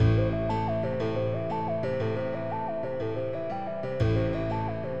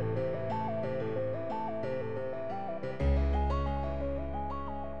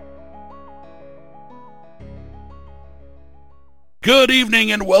Good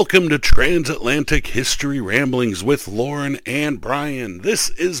evening and welcome to Transatlantic History Ramblings with Lauren and Brian. This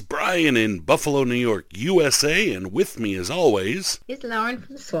is Brian in Buffalo, New York, USA, and with me as always is Lauren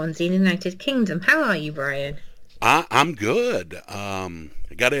from Swansea, United Kingdom. How are you, Brian? I'm good. I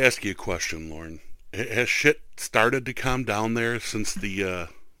got to ask you a question, Lauren. Has shit started to calm down there since the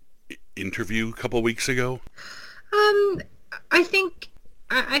interview a couple weeks ago? I think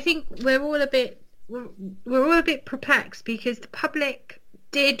we're all a bit perplexed because the public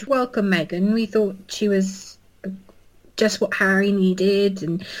did welcome Meghan. We thought she was just what Harry needed,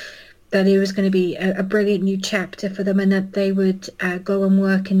 and that it was going to be a brilliant new chapter for them, and that they would go and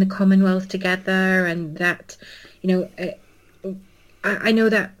work in the Commonwealth together, and that, I know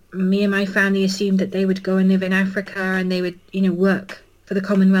that me and my family assumed that they would go and live in Africa and they would, work for the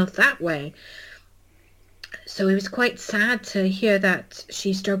Commonwealth that way. So it was quite sad to hear that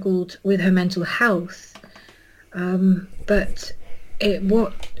she struggled with her mental health. But the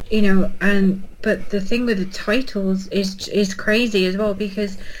thing with the titles is crazy as well,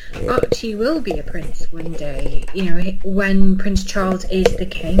 because Archie will be a prince one day. When Prince Charles is the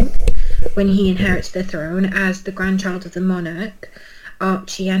king, when he inherits the throne as the grandchild of the monarch,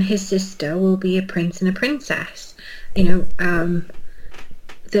 Archie and his sister will be a prince and a princess. The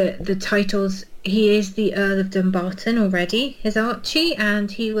titles. He is the Earl of Dumbarton already, is Archie,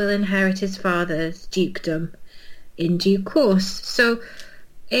 and he will inherit his father's dukedom in due course. So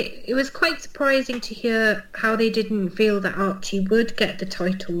it was quite surprising to hear how they didn't feel that Archie would get the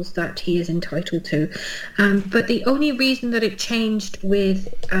titles that he is entitled to. But the only reason that it changed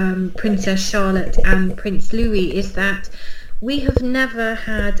with Princess Charlotte and Prince Louis is that we have never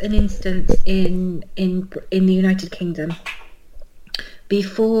had an instance in the United Kingdom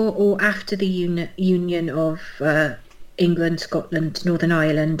before or after the union of England, Scotland, Northern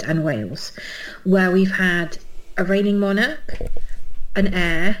Ireland and Wales, where we've had a reigning monarch, an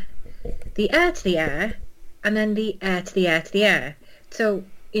heir, the heir to the heir, and then the heir to the heir to the heir. So,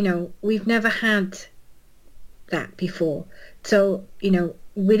 we've never had that before. So,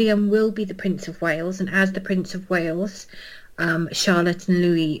 William will be the Prince of Wales, and as the Prince of Wales, Charlotte and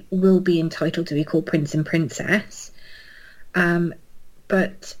Louis will be entitled to be called Prince and Princess.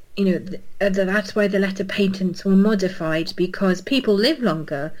 But, that's why the letter patents were modified, because people live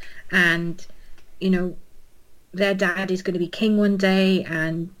longer and, their dad is going to be king one day,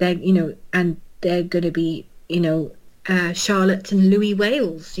 and they're going to be, Charlotte and Louis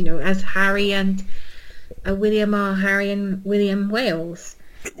Wales, as Harry and William are Harry and William Wales.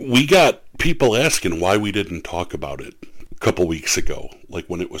 We got people asking why we didn't talk about it a couple weeks ago, like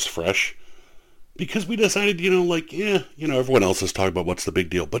when it was fresh. Because we decided, everyone else is talking about what's the big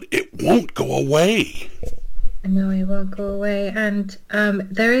deal, but it won't go away. No, it won't go away. And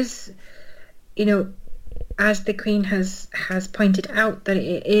there is, as the Queen has pointed out, that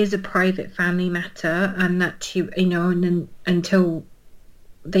it is a private family matter, and that she, until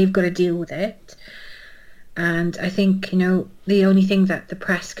they've got to deal with it. And I think, the only thing that the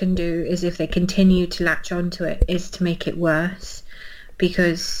press can do is, if they continue to latch onto it, is to make it worse.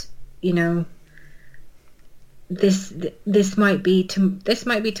 Because, this might be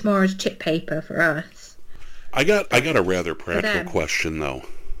tomorrow's chip paper for us. I got a rather practical question though.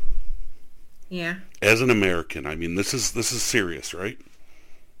 Yeah. As an American, I mean, this is serious, right?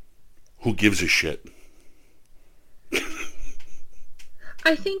 Who gives a shit?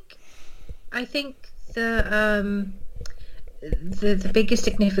 I think the biggest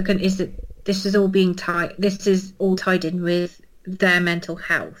significance is that this is all tied in with their mental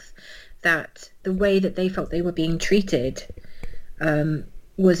health. That the way that they felt they were being treated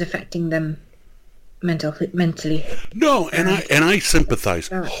was affecting them mentally. No, and I sympathize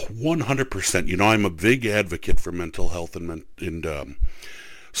 100%. I'm a big advocate for mental health and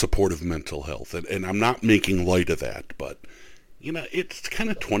supportive mental health, and I'm not making light of that. But it's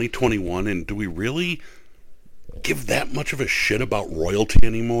kind of 2021, and do we really give that much of a shit about royalty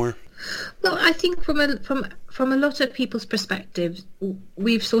anymore? Well, I think from a lot of people's perspectives,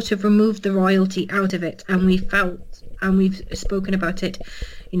 we've sort of removed the royalty out of it, and we've spoken about it.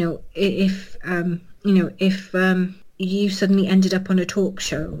 If you suddenly ended up on a talk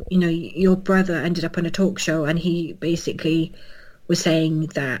show, your brother ended up on a talk show, and he basically was saying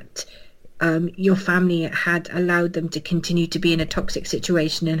that your family had allowed them to continue to be in a toxic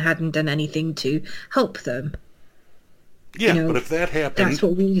situation and hadn't done anything to help them. Yeah, but if that happened...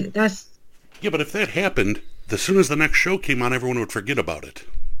 Yeah, but if that happened, as soon as the next show came on, everyone would forget about it.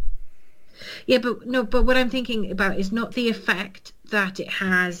 Yeah, but what I'm thinking about is not the effect that it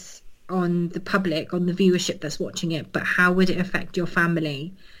has on the public, on the viewership that's watching it, but how would it affect your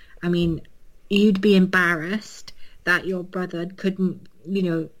family? I mean, you'd be embarrassed that your brother couldn't,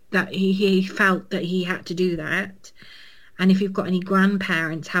 that he felt that he had to do that. And if you've got any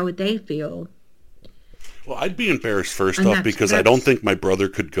grandparents, how would they feel? Well, I'd be embarrassed first off because I don't think my brother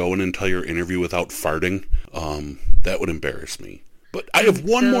could go an entire interview without farting. That would embarrass me. But I have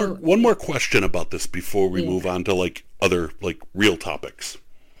one more question about this before we move on to like other like real topics.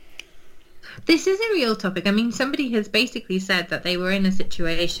 This is a real topic. I mean, somebody has basically said that they were in a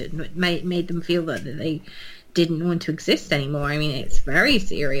situation that made them feel that they didn't want to exist anymore. I mean, it's very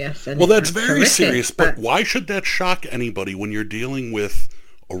serious. And that's very horrific, serious, but why should that shock anybody when you're dealing with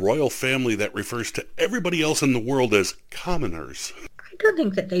a royal family that refers to everybody else in the world as commoners? I don't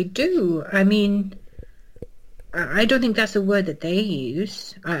think that they do. I mean, I don't think that's a word that they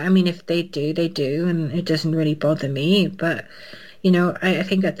use. I mean, if they do, they do, and it doesn't really bother me. But, I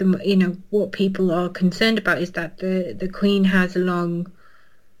think that what people are concerned about is that the Queen has a long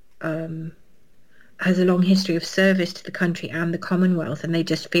history of service to the country and the Commonwealth, and they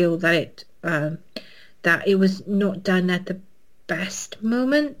just feel that it was not done at the best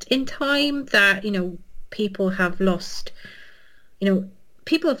moment in time, that people have lost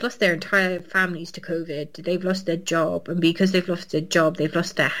their entire families to COVID. They've lost their job, and because they've lost their job, they've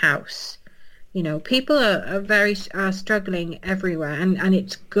lost their house. People are struggling everywhere, and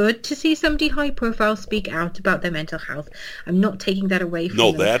it's good to see somebody high profile speak out about their mental health. I'm not taking that away from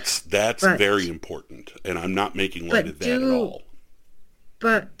them. No, that's very important, and I'm not making light of that at all.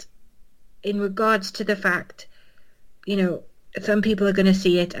 But in regards to the fact, some people are going to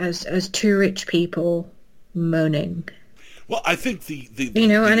see it as two rich people moaning. Well, I think the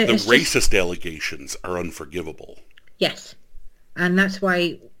racist allegations are unforgivable. Yes, and that's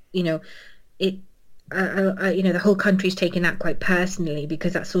why the whole country's taking that quite personally,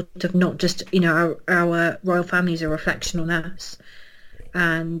 because that's sort of not just our royal family is a reflection on us,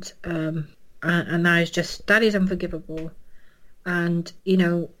 and that is unforgivable. And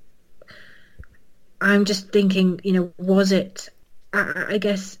I'm just thinking, was it? I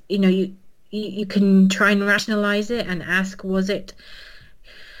guess you can try and rationalize it and ask, was it?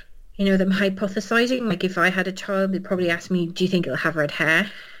 Them hypothesizing. Like if I had a child, they'd probably ask me, "Do you think it'll have red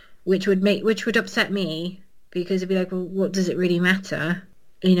hair?" Which would upset me, because it'd be like, well, what does it really matter?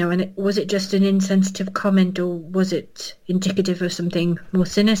 And was it just an insensitive comment, or was it indicative of something more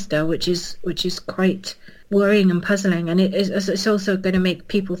sinister, which is quite worrying and puzzling, and it's also going to make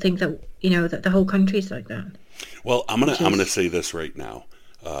people think that that the whole country's like that. Well, I'm gonna say this right now.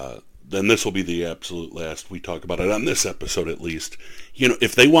 Then this will be the absolute last we talk about it on this episode, at least.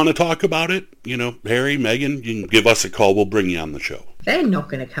 If they want to talk about it, Harry, Meghan, you can give us a call. We'll bring you on the show. They're not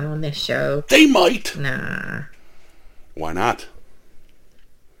going to come on this show. They might. Nah. Why not?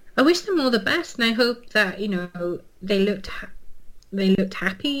 I wish them all the best, and I hope that they looked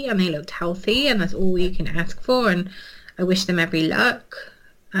happy and they looked healthy, and that's all we can ask for. And I wish them every luck.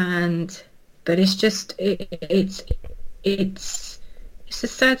 But it's just it's a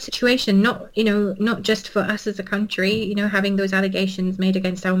sad situation, not just for us as a country, having those allegations made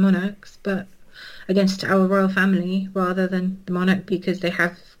against our monarchs, but against our royal family rather than the monarch, because they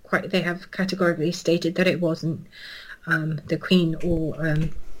have categorically stated that it wasn't the Queen or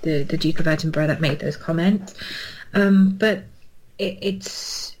the Duke of Edinburgh that made those comments. But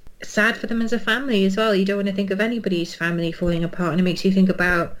it's sad for them as a family as well. You don't want to think of anybody's family falling apart, and it makes you think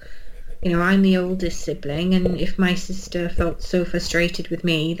about, I'm the oldest sibling, and if my sister felt so frustrated with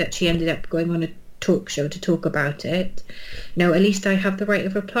me that she ended up going on a talk show to talk about it, at least I have the right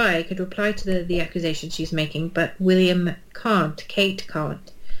of reply. I could reply to the accusations she's making, but William can't, Kate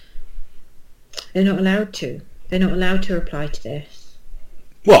can't. They're not allowed to. They're not allowed to reply to this.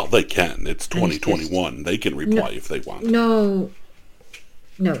 Well, they can. It's 2021. They can reply if they want. No.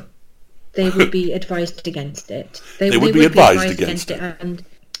 They would be advised against it. They would be advised against it.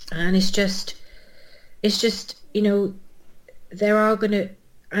 And it's just, there are going to,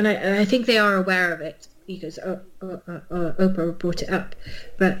 and I think they are aware of it, because Oprah brought it up,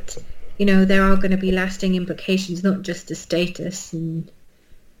 but, there are going to be lasting implications, not just to status and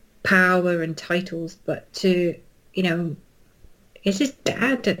power and titles, but to, it's his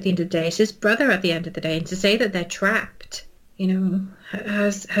dad at the end of the day, it's his brother at the end of the day, and to say that they're trapped,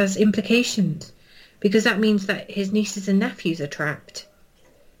 has implications, because that means that his nieces and nephews are trapped.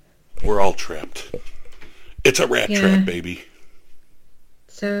 We're all trapped. It's a rat trap, baby.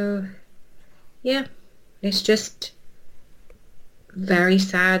 So, it's just very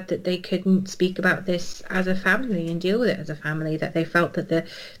sad that they couldn't speak about this as a family and deal with it as a family, that they felt that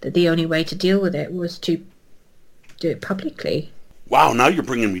the only way to deal with it was to do it publicly. Wow, now you're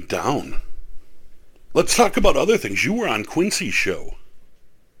bringing me down. Let's talk about other things. You were on Quincy's show.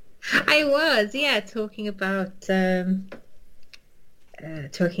 I was, yeah, talking about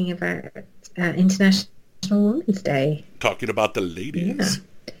International Women's Day. Talking about the Yeah, ladies.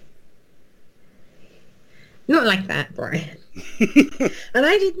 not like that, Brian. And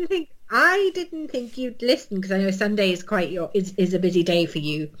I didn't think you'd listen because I know Sunday is is a busy day for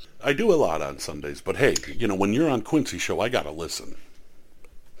you. I do a lot on Sundays, but hey, when you're on Quincy Show, I gotta listen.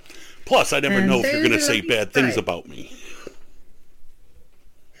 Plus, I never know if So you're it gonna was a say lovely bad things surprise. about me.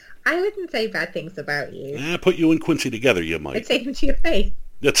 I wouldn't say bad things about you. Put you and Quincy together, you I'd might. say them to your face.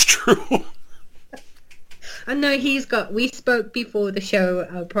 That's true. I know we spoke before the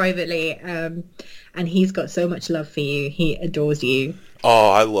show privately, and he's got so much love for you. He adores you. Oh,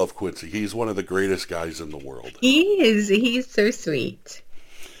 I love Quincy. He's one of the greatest guys in the world. He's so sweet.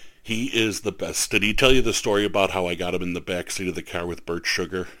 He is the best. Did he tell you the story about how I got him in the back seat of the car with Bert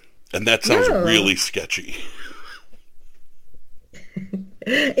Sugar? And that sounds No. really sketchy.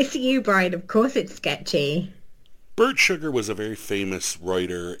 It's you, Brian. Of course it's sketchy. Bert Sugar was a very famous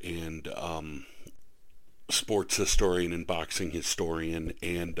writer and sports historian and boxing historian,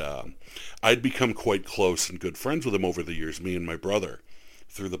 and I'd become quite close and good friends with him over the years, me and my brother,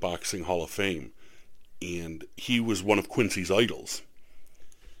 through the Boxing Hall of Fame. And he was one of Quincy's idols.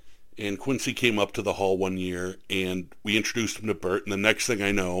 And Quincy came up to the hall one year, and we introduced him to Bert, and the next thing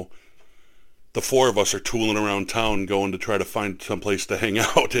I know, the four of us are tooling around town going to try to find someplace to hang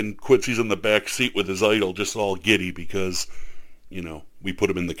out, and Quincy's in the back seat with his idol, just all giddy because, we put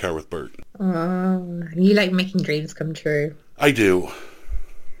him in the car with Bert. Oh, you like making dreams come true. I do.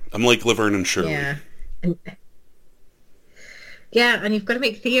 I'm like Laverne and Shirley. Yeah. And, yeah, and you've got to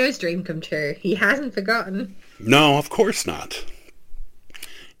make Theo's dream come true. He hasn't forgotten. No, of course not.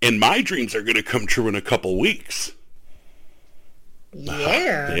 And my dreams are going to come true in a couple weeks.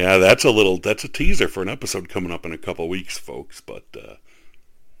 Yeah. Yeah, that's a teaser for an episode coming up in a couple weeks, folks. But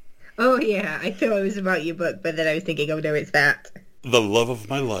Oh, yeah. I thought it was about your book, but then I was thinking, oh, no, it's that. the love of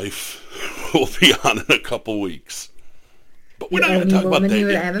my life will be on in a couple weeks. But we're not going to talk about woman that you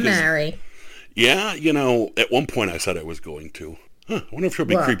will yet. ever 'Cause, marry. yeah, at one point I said I was going to. I wonder if she'll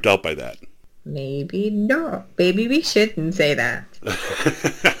be What? creeped out by that. Maybe not. Maybe we shouldn't say that.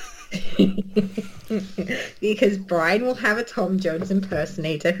 Because Brian will have a Tom Jones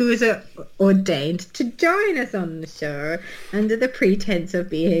impersonator who is ordained to join us on the show under the pretense of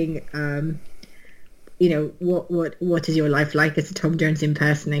being, what is your life like as a Tom Jones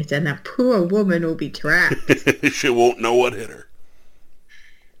impersonator? And that poor woman will be trapped. She won't know what hit her.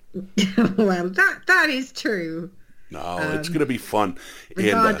 Well, that is true. No, it's going to be fun. And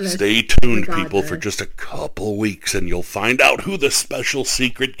regardless- stay tuned, people, regardless. for just a couple weeks, and you'll find out who the special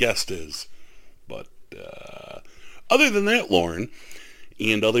secret guest is. But other than that, Lauren,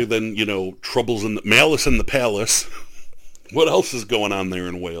 and other than, troubles in the Malice in the Palace, what else is going on there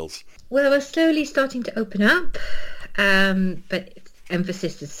in Wales? Well, we're slowly starting to open up, but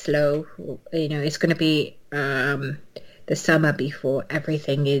emphasis is slow. It's going to be the summer before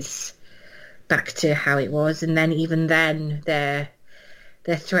everything is back to how it was, and then even then they're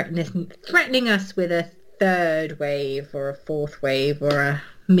threatening us with a third wave or a fourth wave or a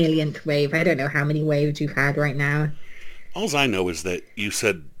millionth wave. I don't know how many waves we've had right now. All I know is that you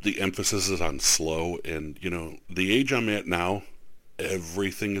said the emphasis is on slow, and, the age I'm at now,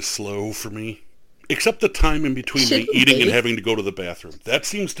 everything is slow for me. Except the time in between me Shouldn't eating be. and having to go to the bathroom. That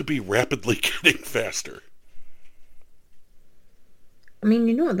seems to be rapidly getting faster. I mean,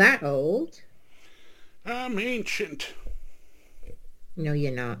 you're not that old. I'm ancient. No,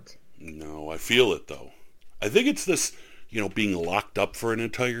 you're not. No, I feel it, though. I think it's this, being locked up for an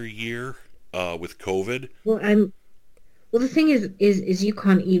entire year with COVID. Well, the thing is you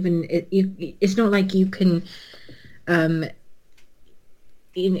can't even. It's not like you can.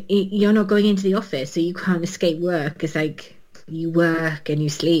 You're not going into the office, so you can't escape work. It's like you work and you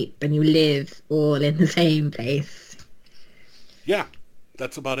sleep and you live all in the same place. Yeah,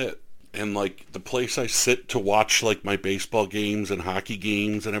 that's about it. And, the place I sit to watch, my baseball games and hockey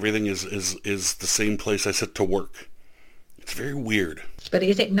games and everything is the same place I sit to work. It's very weird. But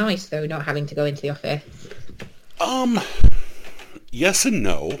is it nice though, not having to go into the office? Yes and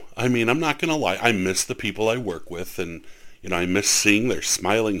no. I mean, I'm not going to lie. I miss the people I work with, and, I miss seeing their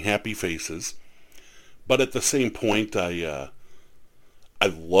smiling, happy faces. But at the same point, I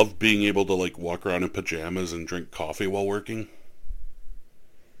love being able to, walk around in pajamas and drink coffee while working.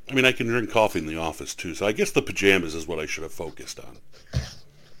 I mean, I can drink coffee in the office, too, so I guess the pajamas is what I should have focused on.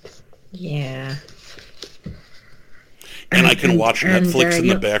 Yeah. And I can watch Netflix in the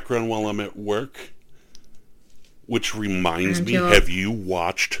you're- background while I'm at work. Which reminds And me, you're- have you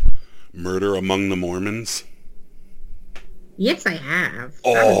watched Murder Among the Mormons? Yes, I have.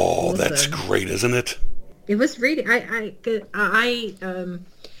 That was Oh, that's awesome. great, isn't it? It was really. I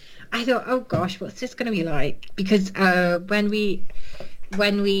thought, oh gosh, what's this going to be like? Because when we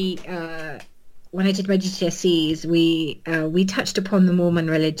when I did my GCSEs, we touched upon the Mormon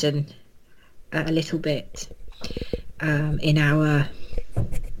religion a little bit in our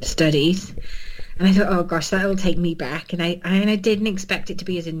studies, and I thought, oh gosh, that will take me back, and I didn't expect it to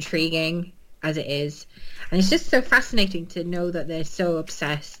be as intriguing as it is, and it's just so fascinating to know that they're so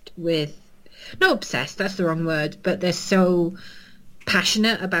obsessed with, not obsessed, that's the wrong word, but they're so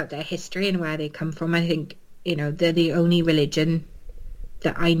passionate about their history and where they come from. I think, they're the only religion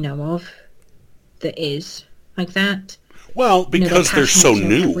that I know of that is like that. Well, They're because they're so passionate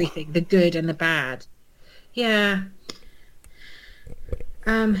to new. everything, the good and the bad. Yeah.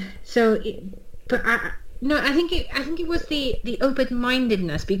 So, but I think it was the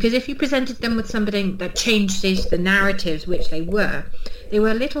open-mindedness, because if you presented them with something that changes the narratives, which they were a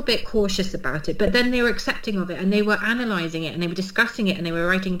little bit cautious about it, but then they were accepting of it, and they were analysing it, and they were discussing it, and they were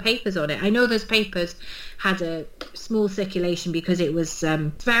writing papers on it. I know those papers had a small circulation because it was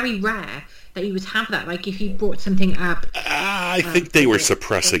very rare that you would have that. Like if you brought something up. I think they were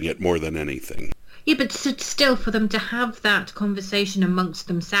suppressing it more than anything. Yeah, but still, for them to have that conversation amongst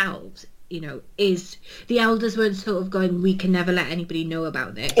themselves, is the elders weren't sort of going, we can never let anybody know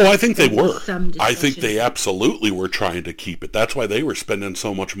about this. Oh, I think they There were. was some I think discussion. they absolutely were trying to keep it. That's why they were spending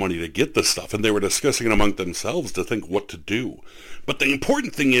so much money to get this stuff, and they were discussing it among themselves to think what to do. But the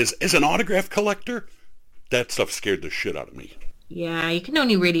important thing is, as an autograph collector, that stuff scared the shit out of me. Yeah, you can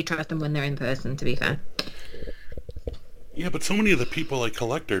only really trust them when they're in person, to be fair. Yeah, but so many of the people I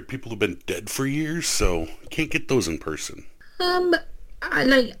collect are people who've been dead for years, so you can't get those in person. I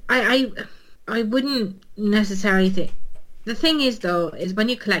wouldn't necessarily think. The thing is, though, is when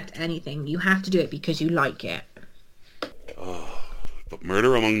you collect anything, you have to do it because you like it. But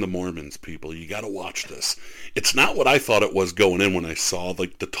Murder Among the Mormons, people, you gotta watch this. It's not what I thought it was going in when I saw the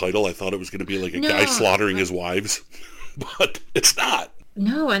title. I thought it was going to be like a guy slaughtering his wives, but it's not.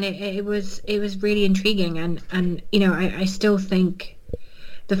 No, and it was really intriguing, and I still think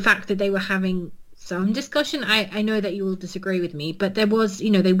the fact that they were having some discussion. I know that you will disagree with me, but there was,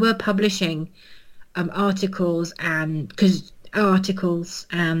 they were publishing articles and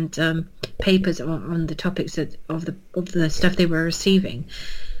papers on the topics of the stuff they were receiving,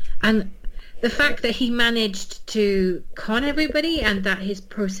 and the fact that he managed to con everybody and that his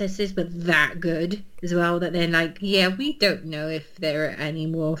processes were that good as well, that they're like, yeah, we don't know if there are any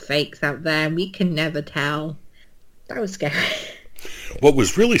more fakes out there and we can never tell. That was scary. What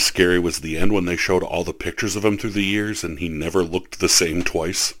was really scary was the end when they showed all the pictures of him through the years and he never looked the same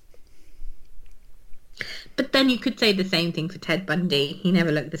twice. But then you could say the same thing for Ted Bundy. He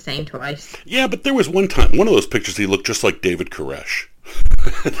never looked the same twice. Yeah, but there was one time, one of those pictures, he looked just like David Koresh.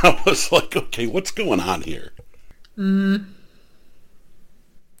 And I was like, okay, what's going on here?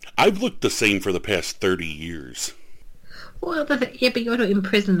 I've looked the same for the past 30 years. Well, but you're not in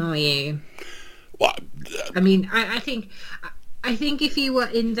prison, are you? Well, I mean, I think if you were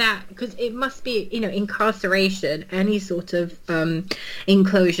in that, because it must be, incarceration, any sort of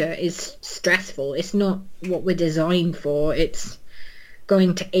enclosure is stressful. It's not what we're designed for. It's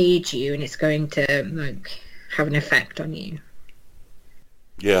going to age you, and it's going to have an effect on you.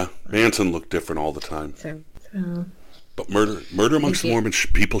 yeah, Manson looked different all the time. So But Murder Amongst the Mormons,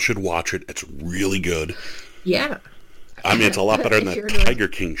 people should watch it. It's really good. yeah. I mean, it's a lot better than If that you're Tiger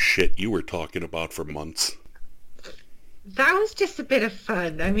King shit you were talking about for months. That was just a bit of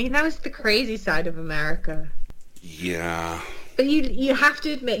fun. I mean, that was the crazy side of America. Yeah. But you have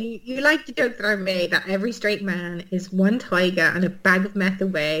to admit, you like the joke that I made, that every straight man is one tiger and a bag of meth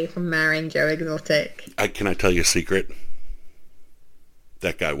away from marrying Joe Exotic. Can I tell you a secret?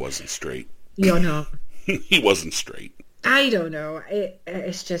 That guy wasn't straight. You're not. He wasn't straight. I don't know.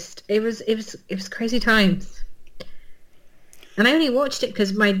 It's just, it was crazy times. And I only watched it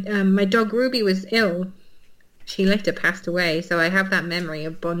because my dog Ruby was ill. She later passed away, so I have that memory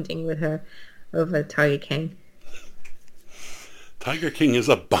of bonding with her over Tiger King. Tiger King is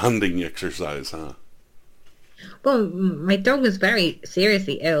a bonding exercise, huh? Well, my dog was very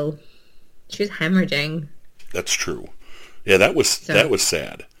seriously ill. She was hemorrhaging. That's true. Yeah, that was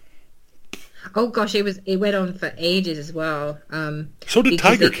sad. Oh gosh, it went on for ages as well. So did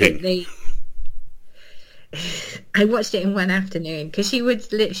Tiger King. I watched it in one afternoon because she was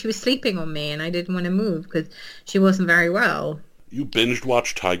sleeping on me and I didn't want to move because she wasn't very well. You binged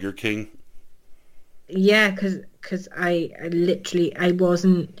watched Tiger King? Yeah, because I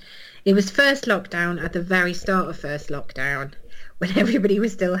wasn't. It was first lockdown, at the very start of first lockdown, when everybody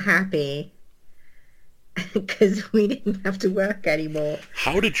was still happy. because we didn't have to work anymore.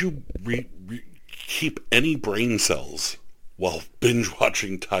 How did you keep any brain cells while binge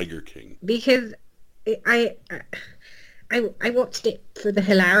watching Tiger King? Because I watched it for the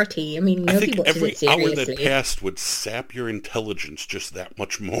hilarity. I mean, I nobody think watches every it seriously. hour that passed would sap your intelligence just that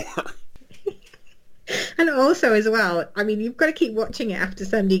much more. And also, as well, I mean, you've got to keep watching it after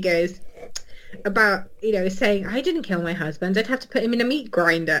somebody goes about, saying, I didn't kill my husband. I'd have to put him in a meat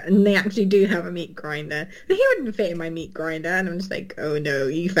grinder. And they actually do have a meat grinder. And he wouldn't fit in my meat grinder. And I'm just like, oh no,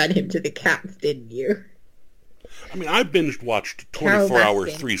 you fed him to the cats, didn't you? I mean, I binge watched 24-hour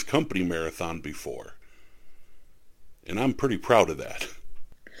Three's Company marathon before. And I'm pretty proud of that.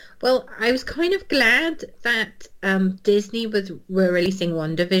 Well, I was kind of glad that Disney were releasing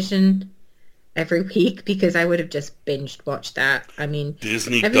WandaVision every week, because I would have just binged watched that. I mean,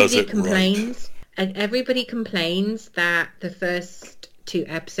 Disney does it complains, right. And everybody complains that the first 2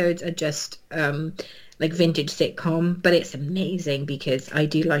 episodes are just like vintage sitcom, but it's amazing because I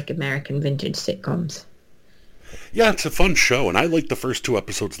do like American vintage sitcoms. Yeah, it's a fun show, and I like the first 2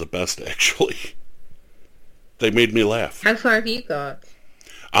 episodes the best, actually. They made me laugh. How far have you got?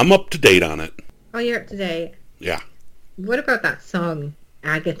 I'm up to date on it. Oh, you're up to date? Yeah. What about that song?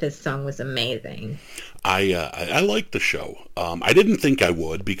 Agatha's song was amazing. I liked the show. I didn't think I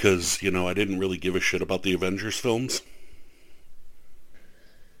would because, I didn't really give a shit about the Avengers films.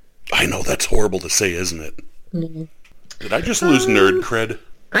 I know, that's horrible to say, isn't it? Mm. Did I just lose nerd cred?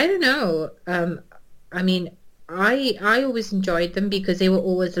 I don't know. I mean, I always enjoyed them because they were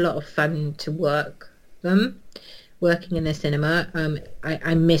always a lot of fun to working in the cinema.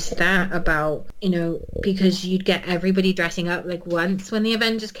 I missed that about, because you'd get everybody dressing up. Like once when the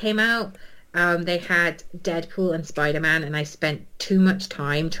Avengers came out, they had Deadpool and Spider-Man, and I spent too much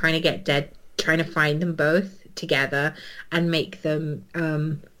time trying to find them both together and make them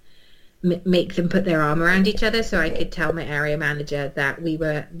put their arm around each other so I could tell my area manager that we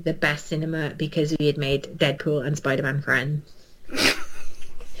were the best cinema because we had made Deadpool and Spider-Man friends.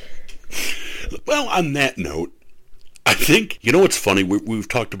 Well, on that note, I think, what's funny, we've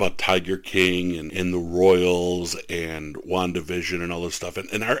talked about Tiger King and the Royals and WandaVision and all this stuff,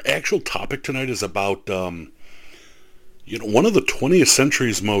 and our actual topic tonight is about, one of the 20th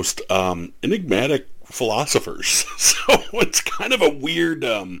century's most enigmatic philosophers. So it's kind of a weird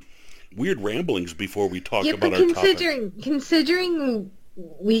ramblings before we talk about our topic. Considering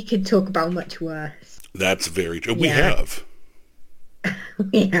we could talk about much worse. That's very true. Yeah. We have.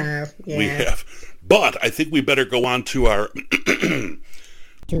 We have, yeah. We have. But I think we better go on to our... Today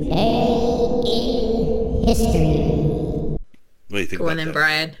in history. What do you think Go about on then, that?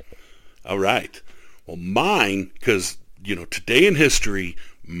 Brian. All right. Well, mine, because, today in history,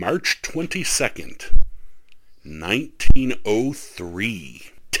 March 22nd, 1903.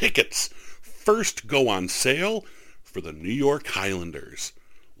 Tickets first go on sale for the New York Highlanders,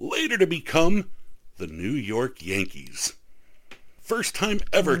 later to become the New York Yankees. First time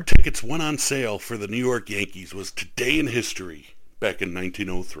ever tickets went on sale for the New York Yankees was today in history, back in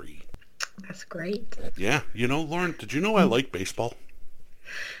 1903. That's great. Yeah, Lauren, did you know I like baseball?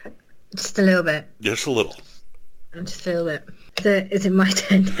 Just a little bit. Just a little. Just a little bit. Is it my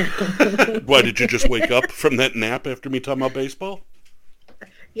turn now? Why, did you just wake up from that nap after me talking about baseball?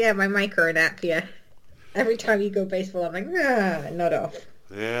 Yeah, my micro nap, yeah. Every time you go baseball, I'm like, not off.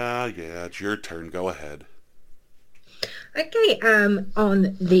 Yeah, it's your turn. Go ahead. Okay,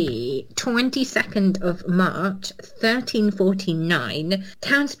 on the 22nd of March, 1349,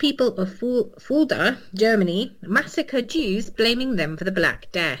 townspeople of Fulda, Germany, massacred Jews, blaming them for the Black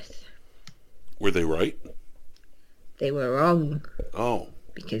Death. Were they right? They were wrong. Oh.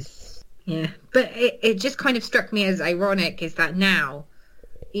 Because, yeah. But it just kind of struck me as ironic is that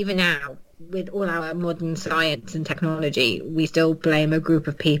even now, with all our modern science and technology, we still blame a group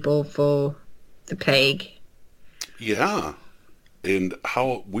of people for the plague. Yeah. And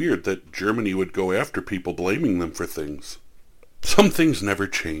how weird that Germany would go after people blaming them for things. Some things never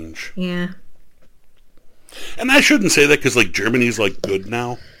change. Yeah. And I shouldn't say that because, Germany's, good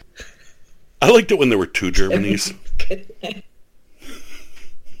now. I liked it when there were 2 Germanys.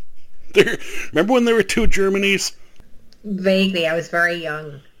 Remember when there were 2 Germanys? Vaguely, I was very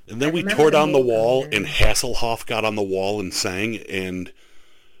young. And then we tore down the wall, and Hasselhoff got on the wall and sang, and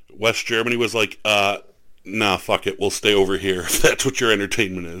West Germany was like, nah, fuck it, we'll stay over here if that's what your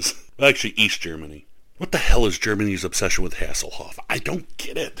entertainment is. Well, actually, East Germany. What the hell is Germany's obsession with Hasselhoff? I don't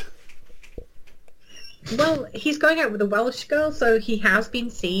get it. Well, he's going out with a Welsh girl, so he has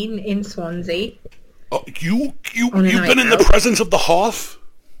been seen in Swansea. Oh, you've been in the presence of the Hoff?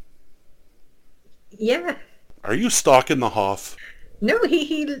 Yeah. Are you stalking the Hoff? No,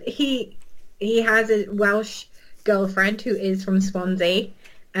 he he has a Welsh girlfriend who is from Swansea,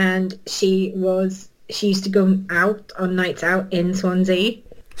 and she used to go out on nights out in Swansea.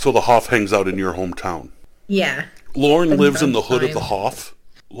 So the Hoff hangs out in your hometown. Yeah. Lauren lives in the hood of the Hoff.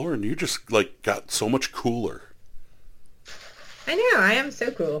 Lauren, you just got so much cooler. I know, I am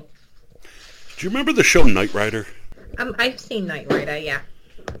so cool. Do you remember the show Knight Rider? I've seen Knight Rider, yeah.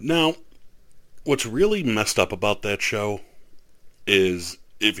 Now, what's really messed up about that show is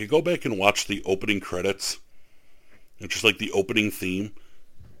if you go back and watch the opening credits, it's just like the opening theme,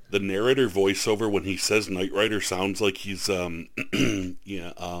 the narrator voiceover when he says Knight Rider sounds like he's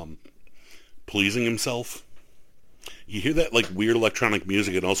pleasing himself. You hear that weird electronic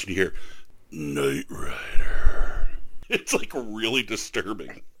music, and also you hear Knight Rider. It's really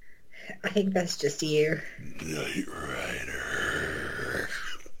disturbing. I think that's just you. Knight Rider.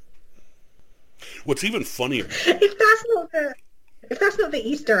 What's even funnier... If that's not the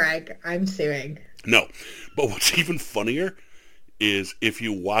Easter egg, I'm suing. No, but what's even funnier is if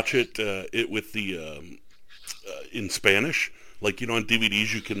you watch it with the in Spanish, on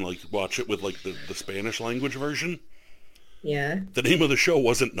DVDs you can watch it with the Spanish language version. Yeah. The name of the show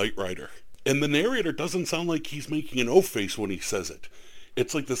wasn't Knight Rider, and the narrator doesn't sound like he's making an O face when he says it.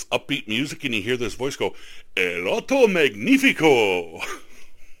 It's like this upbeat music, and you hear this voice go, "El Auto Magnifico."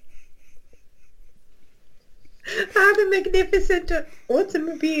 The magnificent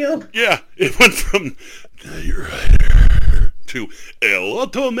automobile. Yeah, it went from Knight Rider to El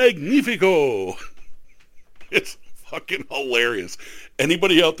Auto Magnifico. It's fucking hilarious.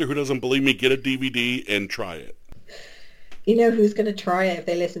 Anybody out there who doesn't believe me, get a DVD and try it. You know who's going to try it if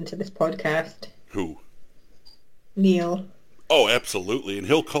they listen to this podcast? Who? Neil. Oh, absolutely. And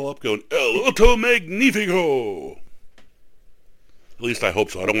he'll call up going, El Auto Magnifico. At least I hope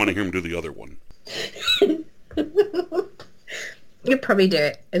so. I don't want to hear him do the other one. You'll probably do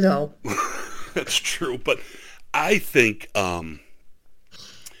it as well. That's true, but I think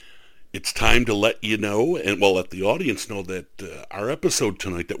it's time to let you know, and let the audience know that our episode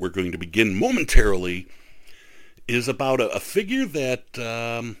tonight that we're going to begin momentarily is about a figure that,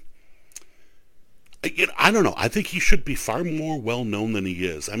 I don't know, I think he should be far more well-known than he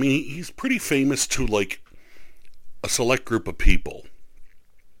is. I mean, he's pretty famous to, a select group of people.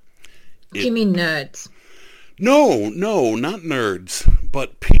 Do you mean nerds? No, not nerds,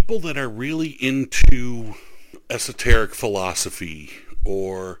 but people that are really into esoteric philosophy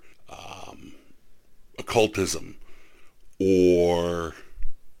or occultism or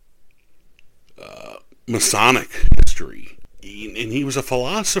Masonic history. And he was a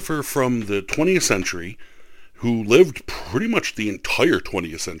philosopher from the 20th century who lived pretty much the entire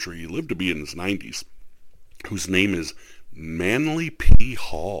 20th century. He lived to be in his 90s, whose name is Manly P.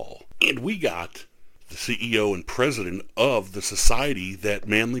 Hall. And we got the CEO and president of the society that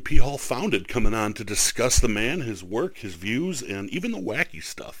Manly P. Hall founded coming on to discuss the man, his work, his views, and even the wacky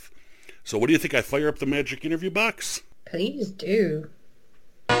stuff. So what do you think? I fire up the magic interview box? Please do.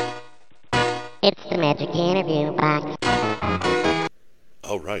 It's the magic interview box.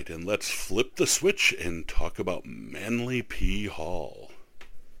 All right, and let's flip the switch and talk about Manly P. Hall.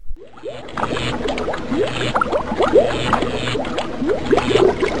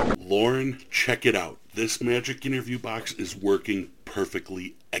 Lauren, check it out. This magic interview box is working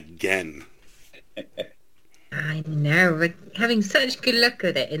perfectly again. I know. We're having such good luck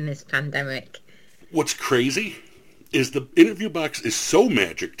with it in this pandemic. What's crazy is the interview box is so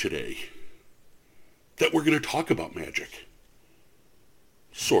magic today that we're going to talk about magic.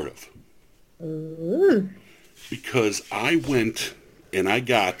 Sort of. Ooh. Because I went and I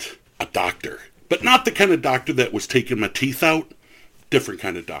got a doctor. But not the kind of doctor that was taking my teeth out. Different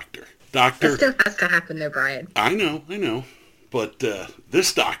kind of doctor. That still has to happen though, Brian. I know. But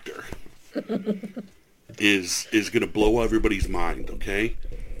this doctor is going to blow everybody's mind, okay?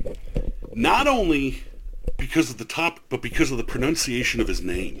 Not only because of the topic, but because of the pronunciation of his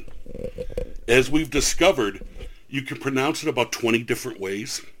name. As we've discovered, you can pronounce it about 20 different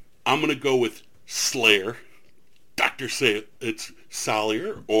ways. I'm going to go with Slayer. Doctors say it's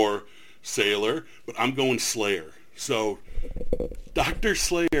Salier or Sailor, but I'm going Slayer. So, Dr.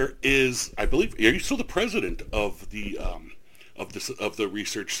 Slayer is, I believe, are you still the president of the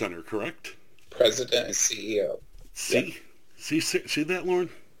research center, correct? President and CEO. See that, Lauren?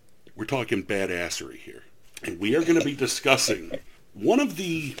 We're talking badassery here. And we are going to be discussing one of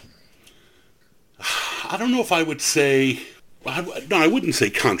the, I don't know if I would say, I wouldn't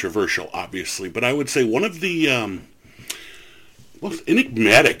say controversial, obviously, but I would say one of the most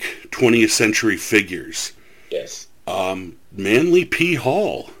enigmatic 20th century figures. Yes. Manly P.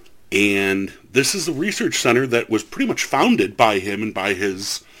 Hall. And this is a research center that was pretty much founded by him and by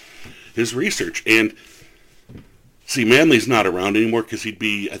his his research. And see, Manly's not around anymore because he'd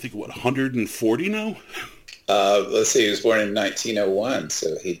be, I think, 140 now? Let's see, he was born in 1901,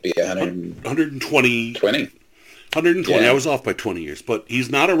 so he'd be 120. 120. Yeah. I was off by 20 years, but he's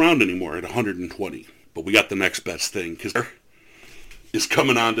not around anymore at 120. But we got the next best thing because is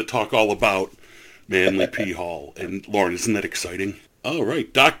coming on to talk all about Manly P. Hall. And Lauren, isn't that exciting? All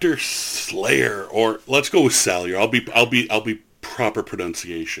right, Dr. Slayer, or let's go with Salyer. I'll be proper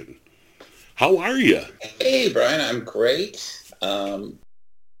pronunciation. How are you? Hey, Brian, I'm great. Living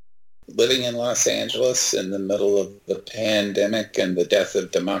in Los Angeles in the middle of the pandemic and the death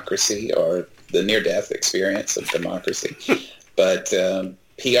of democracy, or the near-death experience of democracy. But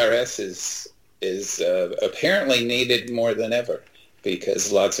PRS is apparently needed more than ever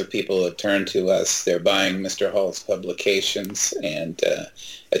because lots of people have turned to us. They're buying Mr. Hall's publications and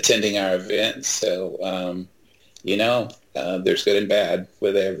attending our events. So, there's good and bad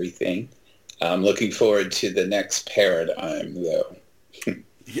with everything. I'm looking forward to the next paradigm, though.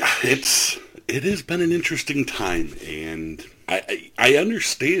 Yeah, it has been an interesting time, and I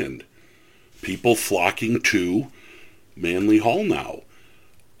understand people flocking to Manly Hall now.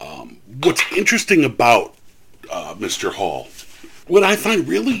 What's interesting about Mr. Hall, what I find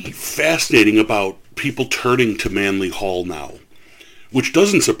really fascinating about people turning to Manly Hall now, which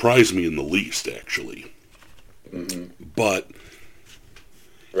doesn't surprise me in the least, actually, but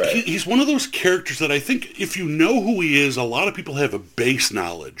Right. he's one of those characters that I think if you know who he is, a lot of people have a base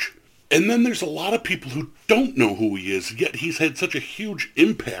knowledge. And then there's a lot of people who don't know who he is, yet he's had such a huge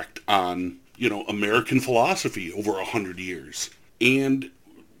impact on, American philosophy over 100 years. And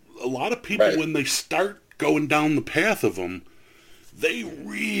a lot of people, Right. when they start going down the path of him, they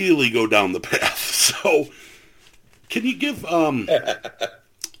really go down the path. So, can you give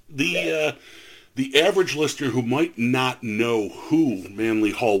the average listener who might not know who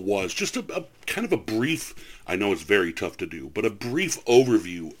Manly Hall was, just a kind of a brief, I know it's very tough to do, but a brief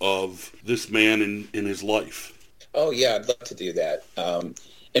overview of this man in his life? Oh, yeah, I'd love to do that.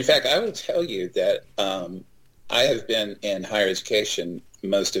 In fact, I will tell you that I have been in higher education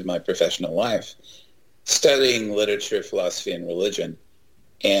most of my professional life, studying literature, philosophy, and religion.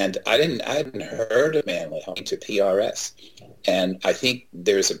 And I hadn't heard of Manly Hall to PRS. And I think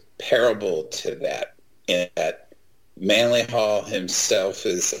there's a parable to that, in that Manly Hall himself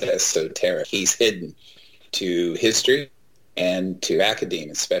is esoteric. He's hidden to history and to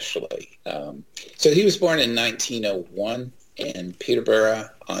academia especially. So he was born in 1901 in Peterborough,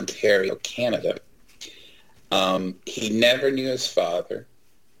 Ontario, Canada. He never knew his father.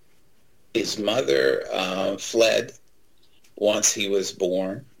 His mother fled once he was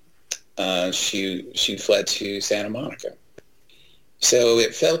born. She fled to Santa Monica. So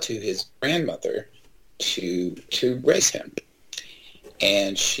it fell to his grandmother to raise him.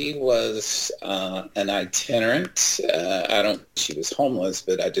 And she was an itinerant. She was homeless,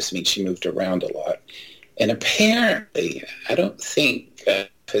 but I just mean she moved around a lot. And apparently, I don't think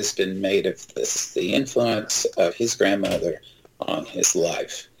has been made of this, the influence of his grandmother on his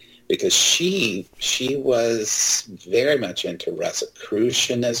life. Because she was very much into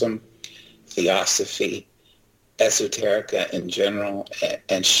Rosicrucianism, theosophy, esoterica in general,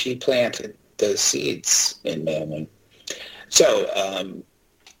 and she planted those seeds in Manly. So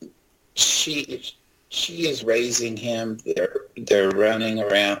she is raising him. They're running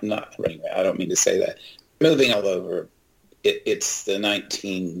around, not running around, I don't mean to say that, moving all over. It's the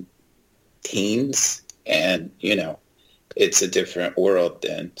 19 teens, and, it's a different world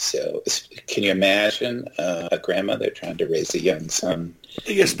then. So can you imagine a grandmother trying to raise a young son?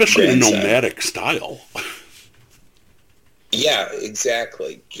 Yeah, especially in a nomadic style. Yeah,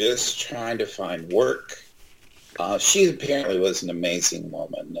 exactly. Just trying to find work. She apparently was an amazing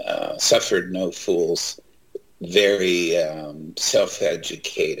woman, suffered no fools, very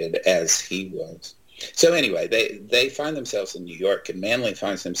self-educated as he was. So anyway, they find themselves in New York, and Manly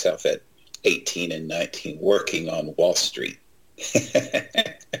finds himself at 18 and 19 working on Wall Street.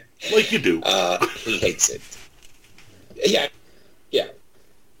 Like you do. He hates it. Yeah.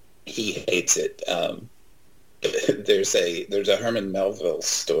 He hates it. There's a Herman Melville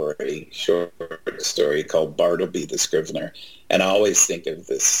short story called Bartleby the Scrivener, and I always think of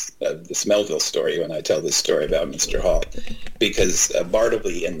this Melville story when I tell this story about Mr. Hall, because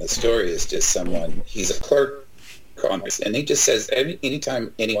Bartleby in the story is just someone. He's a clerk, and he just says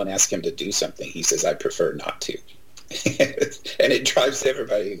anytime anyone asks him to do something, he says, "I prefer not to," and it drives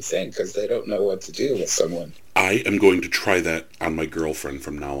everybody insane because they don't know what to do with someone. I am going to try that on my girlfriend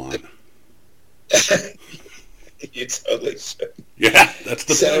from now on. You totally should. Yeah, that's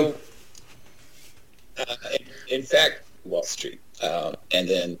the thing. In fact, Wall Street. And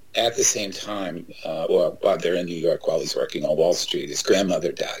then at the same time, while they're in New York, while he's working on Wall Street, his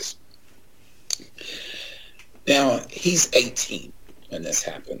grandmother dies. Now, he's 18 when this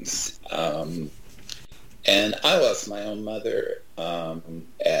happens. And I lost my own mother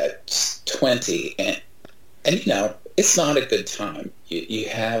at 20. And it's not a good time. You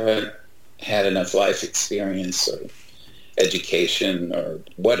haven't had enough life experience or education or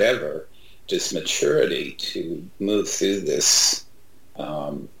whatever, just maturity to move through this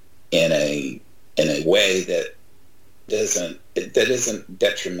in a way that isn't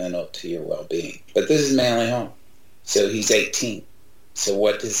detrimental to your well-being. But this is Manly Hall. So he's 18. So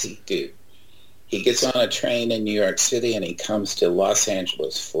what does he do? He gets on a train in New York City and he comes to Los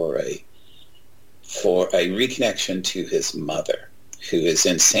Angeles for a reconnection to his mother, who is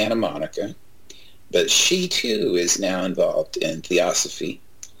in Santa Monica. But she, too, is now involved in Theosophy,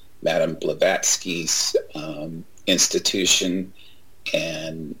 Madame Blavatsky's institution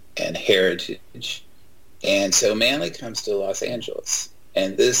and heritage. And so Manly comes to Los Angeles.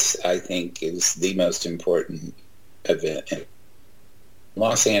 And this, I think, is the most important event. In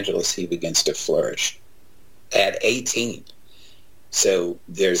Los Angeles, he begins to flourish at 18. So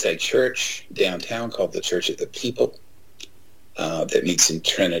there's a church downtown called the Church of the People that meets in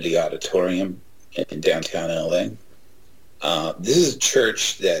Trinity Auditorium in downtown LA. This is a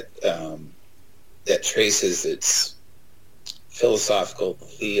church that traces its philosophical,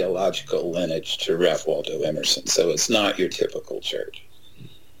 theological lineage to Ralph Waldo Emerson. So it's not your typical church.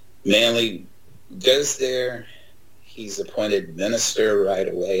 Manly goes there. He's appointed minister right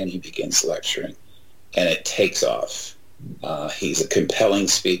away, and he begins lecturing, and it takes off. He's a compelling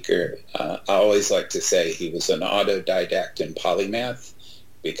speaker. I always like to say he was an autodidact in polymath,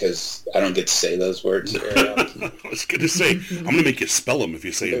 because I don't get to say those words very often. I was going to say, I'm going to make you spell them if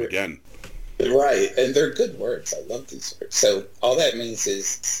you say them again. Right, and they're good words. I love these words. So all that means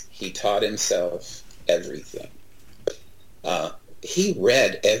is he taught himself everything. He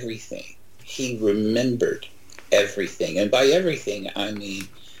read everything. He remembered everything. And by everything, I mean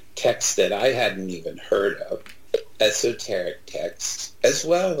texts that I hadn't even heard of, esoteric texts, as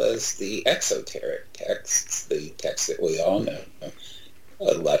well as the exoteric texts, the texts that we all know,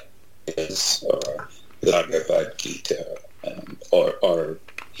 like this, or the Bhagavad Gita, or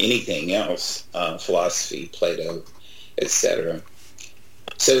anything else, philosophy, Plato, etc.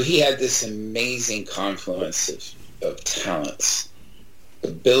 So he had this amazing confluence of talents,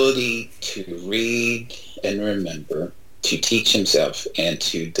 ability to read and remember, to teach himself, and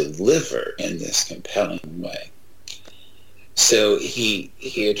to deliver in this compelling way. So he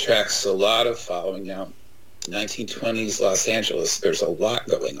attracts a lot of following. Now, 1920s Los Angeles, there's a lot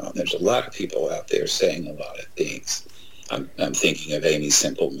going on. There's a lot of people out there saying a lot of things. I'm thinking of Amy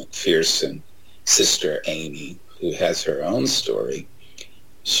Semple McPherson, Sister Amy, who has her own story.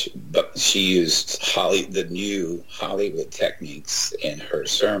 But she used the new Hollywood techniques in her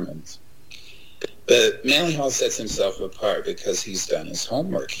sermons. But Manly Hall sets himself apart because he's done his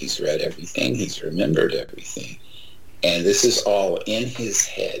homework. He's read everything. He's remembered everything. And this is all in his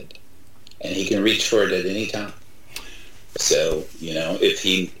head. And he can reach for it at any time. So, if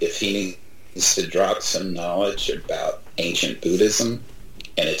he needs to drop some knowledge about ancient Buddhism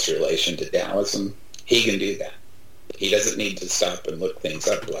and its relation to Taoism, he can do that. He doesn't need to stop and look things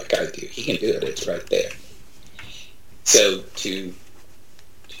up like I do. He can do it. It's right there. So to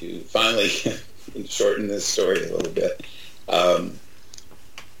finally shorten this story a little bit, a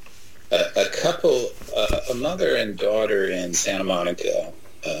couple, a mother and daughter in Santa Monica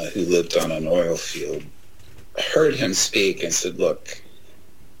who lived on an oil field, heard him speak and said, "Look,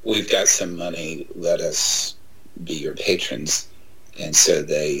 we've got some money. Let us be your patrons." And so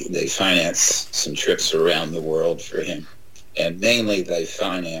they financed some trips around the world for him. And mainly they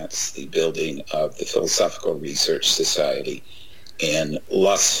financed the building of the Philosophical Research Society in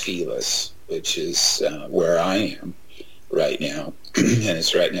Los Feliz, which is where I am right now, and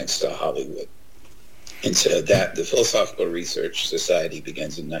it's right next to Hollywood. And so the Philosophical Research Society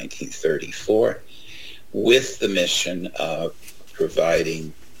begins in 1934 with the mission of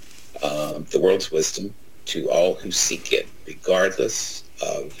providing the world's wisdom to all who seek it, regardless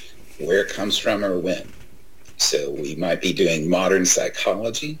of where it comes from or when. So we might be doing modern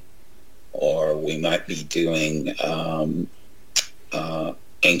psychology, or we might be doing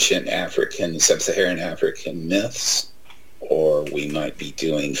ancient African, sub-Saharan African myths, or we might be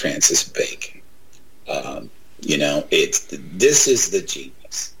doing Francis Bacon. This is the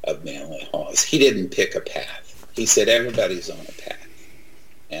genius of Manly Hall. He didn't pick a path. He said everybody's on a path,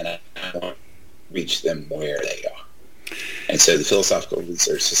 and I want to reach them where they are. And so the Philosophical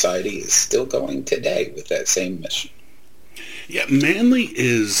Research Society is still going today with that same mission. Yeah, Manly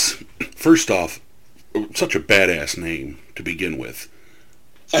is, first off, such a badass name to begin with.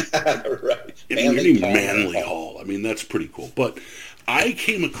 Right. I mean, your name Hall. Manly Hall. I mean, that's pretty cool. But I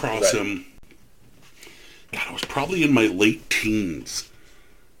came across Right. him, God, I was probably in my late teens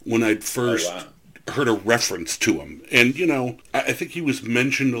when I'd first wow. heard a reference to him. And, you know, I think he was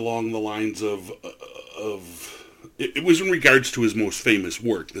mentioned along the lines of it was in regards to his most famous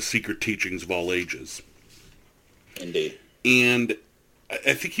work, The Secret Teachings of All Ages. Indeed. And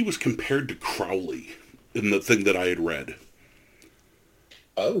I think he was compared to Crowley in the thing that I had read.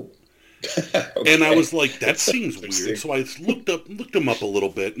 Oh. And I Okay. was like, that seems Interesting. weird. So I looked him up a little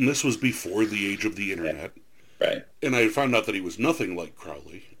bit, and this was before the age of the internet. Right. And I found out that he was nothing like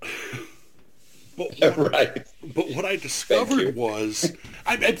Crowley. But Right. what I discovered was,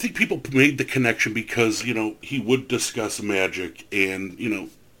 I think people made the connection because, you know, he would discuss magic and, you know,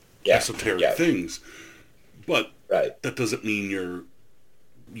 Yeah. esoteric Yeah. things. But Right. that doesn't mean you're,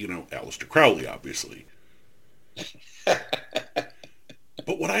 you know, Aleister Crowley, obviously.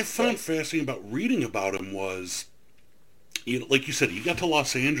 But what I found fascinating about reading about him was, you know, like you said, he got to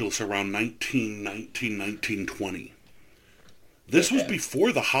Los Angeles around 1919, 1920. This was Yeah.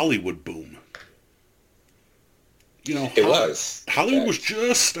 before the Hollywood boom. You know, It was. Hollywood was Yes.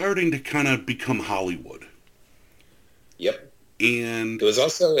 just starting to kind of become Hollywood. Yep. And, It was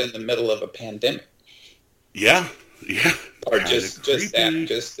also in the middle of a pandemic. yeah. Or Kinda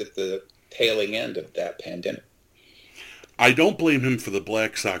just at the tailing end of that pandemic. I don't blame him for the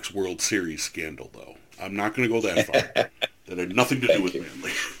Black Sox World Series scandal, though. I'm not going to go that far. That had nothing to do with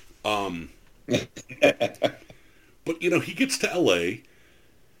Manly. But, you know, he gets to L.A.,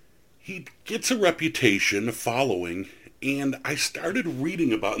 he gets a reputation, a following, and I started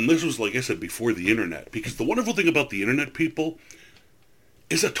reading about, and this was, like I said, before the internet, because the wonderful thing about the internet, people,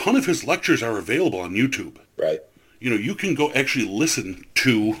 is a ton of his lectures are available on YouTube. Right. You know, you can go actually listen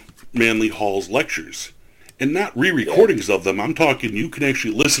to Manly Hall's lectures. And not re-recordings of them. I'm talking you can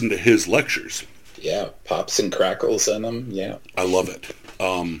actually listen to his lectures. Yeah. Pops and crackles in them. Yeah. I love it.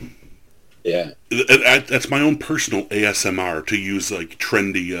 Yeah. That's my own personal ASMR, to use like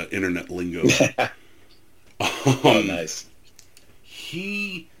trendy internet lingo. Oh, nice.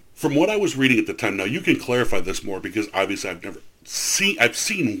 He, from what I was reading at the time, now you can clarify this more because obviously I've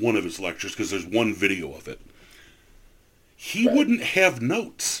seen one of his lectures because there's one video of it. He Right. wouldn't have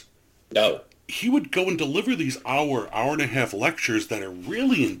notes. No. He would go and deliver these hour and a half lectures that are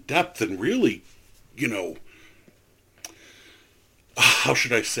really in depth and really, you know, how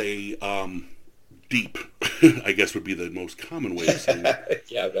should I say, deep, I guess would be the most common way of saying it.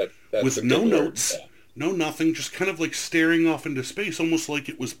 Yeah. That's With a no good word. notes, Yeah. no nothing, just kind of like staring off into space, almost like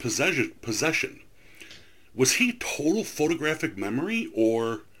it was possession. Was he total photographic memory,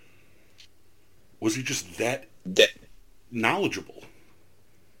 or was he just that knowledgeable?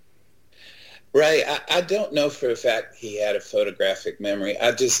 Right. I don't know for a fact he had a photographic memory.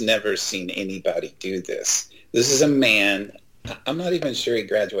 I've just never seen anybody do this. This is a man, I'm not even sure he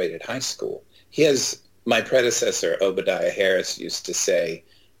graduated high school. My predecessor, Obadiah Harris, used to say,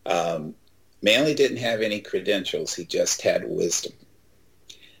 Manly didn't have any credentials, he just had wisdom.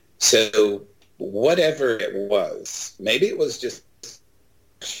 So whatever it was, maybe it was just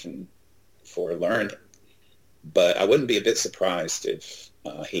for learning, but I wouldn't be a bit surprised if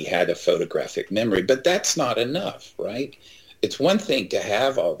he had a photographic memory. But that's not enough, right? It's one thing to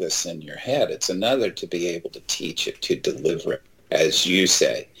have all this in your head. It's another to be able to teach it, to deliver it, as you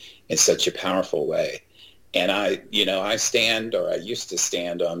say, in such a powerful way. And I used to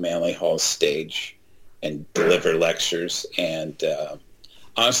stand on Manly Hall's stage and deliver lectures, and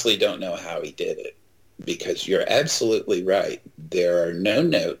honestly don't know how he did it, because you're absolutely right. There are no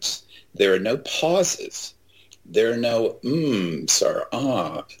notes. There are no pauses. There are no ums or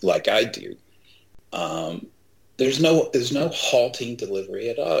like I do. There's no halting delivery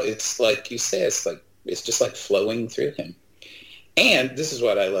at all. It's like you say, it's just like flowing through him. And this is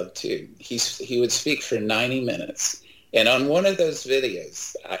what I love too. He would speak for 90 minutes. And on one of those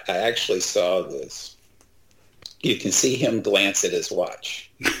videos, I actually saw this. You can see him glance at his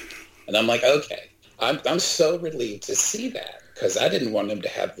watch. And I'm like, okay, I'm so relieved to see that, because I didn't want him to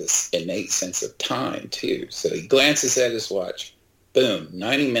have this innate sense of time too. So he glances at his watch. Boom,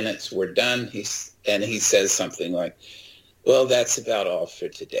 90 minutes, we're done. He says something like, well, that's about all for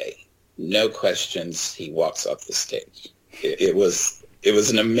today. No questions. He walks off the stage. It was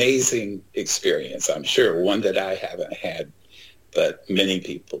an amazing experience. I'm sure one that I haven't had, but many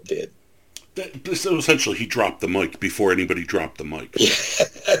people did. So essentially, he dropped the mic before anybody dropped the mic. Yeah,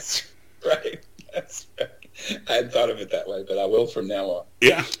 that's right. That's right. I hadn't thought of it that way, but I will from now on.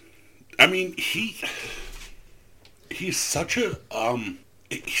 Yeah. I mean, he's such a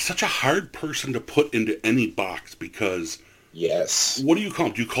hard person to put into any box because Yes. what do you call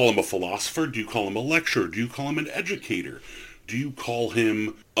him? Do you call him a philosopher? Do you call him a lecturer? Do you call him an educator? Do you call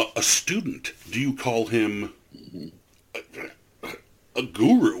him a student? Do you call him a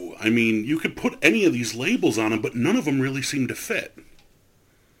guru? I mean, you could put any of these labels on him, but none of them really seem to fit.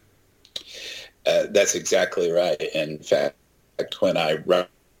 That's exactly right. In fact, when I write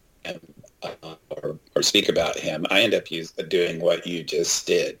him or speak about him, I end up doing what you just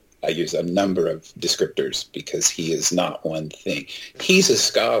did. I use a number of descriptors because he is not one thing. He's a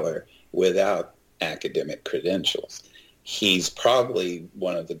scholar without academic credentials. He's probably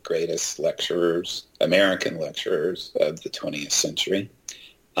one of the greatest lecturers, American lecturers of the 20th century.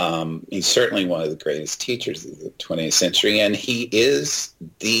 He's certainly one of the greatest teachers of the 20th century, and he is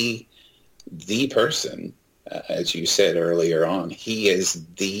the person, as you said earlier on, he is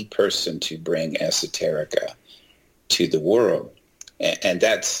the person to bring esoterica to the world. And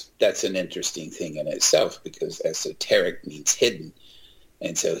that's an interesting thing in itself because esoteric means hidden.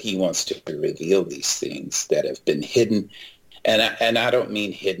 And so he wants to reveal these things that have been hidden. And I don't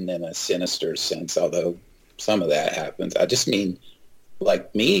mean hidden in a sinister sense, although some of that happens. I just mean,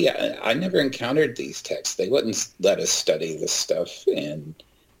 like me, I never encountered these texts. They wouldn't let us study this stuff in,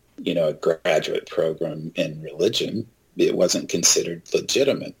 a graduate program in religion. It wasn't considered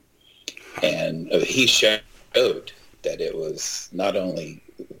legitimate. And he showed that it was not only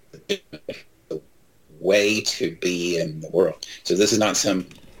the way to be in the world. So this is not some,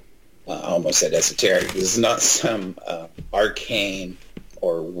 I almost said esoteric, this is not some arcane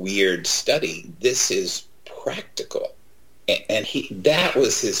or weird study. This is practical. And that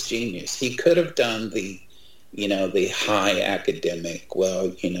was his genius. He could have done the high academic,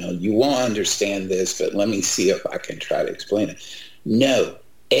 you won't understand this, but let me see if I can try to explain it. No,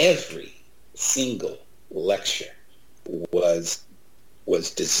 every single lecture was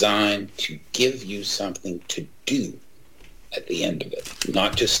designed to give you something to do at the end of it,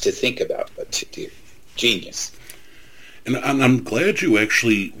 not just to think about, but to do. Genius. And I'm glad you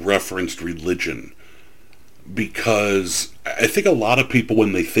actually referenced religion, because I think a lot of people,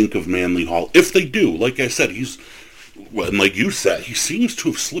 when they think of Manly Hall, if they do, like I said, and like you said, he seems to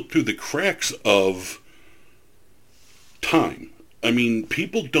have slipped through the cracks of time. I mean,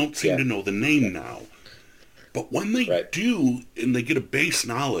 people don't seem to know the name now. But when they do, and they get a base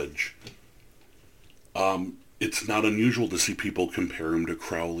knowledge, it's not unusual to see people compare him to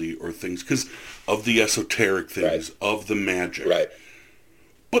Crowley or things, because of the esoteric things, of the magic. Right.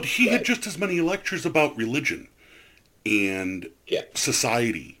 But he had just as many lectures about religion and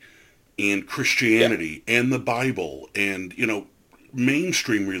society and Christianity and the Bible and,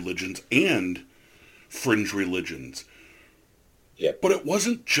 mainstream religions and fringe religions. Yeah. But it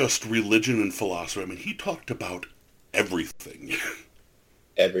wasn't just religion and philosophy. I mean, he talked about everything.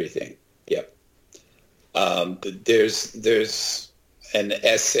 Everything. Yep. There's an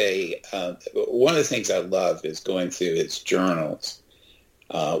essay. One of the things I love is going through his journals,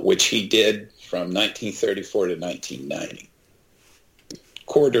 which he did from 1934 to 1990.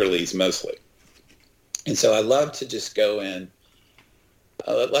 Quarterlies mostly. And so I love to just go in.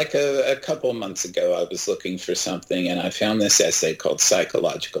 Like a couple of months ago, I was looking for something, and I found this essay called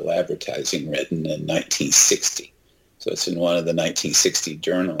Psychological Advertising, written in 1960. So it's in one of the 1960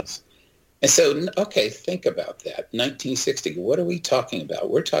 journals. And so, okay, think about that. 1960, what are we talking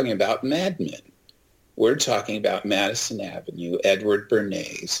about? We're talking about Mad Men. We're talking about Madison Avenue, Edward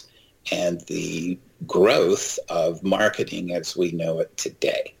Bernays, and the growth of marketing as we know it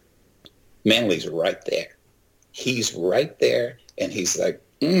today. Manly's right there. He's right there. And he's like,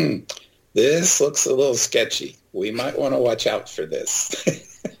 this looks a little sketchy. We might want to watch out for this.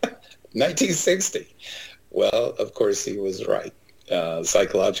 1960. Well, of course, he was right.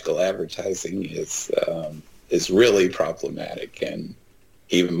 Psychological advertising is really problematic, and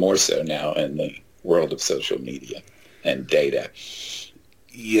even more so now in the world of social media and data.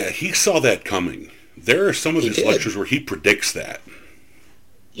 Yeah, he saw that coming. There are some of his lectures where he predicts that.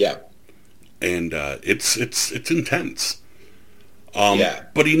 Yeah. And it's intense.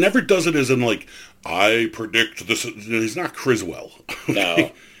 But he never does it as in, like, I predict this. He's not Criswell.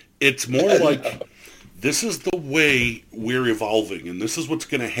 No. It's more like, this is the way we're evolving, and this is what's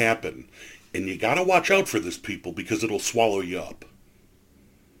going to happen. And you got to watch out for this, people, because it'll swallow you up.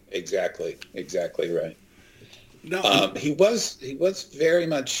 Exactly right. No, he was very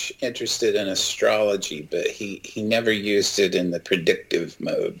much interested in astrology, but he never used it in the predictive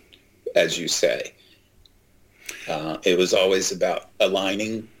mode, as you say. It was always about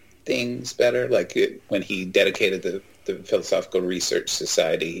aligning things better, like when he dedicated the the Philosophical Research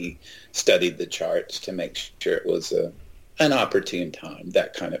Society. He studied the charts to make sure it was an opportune time,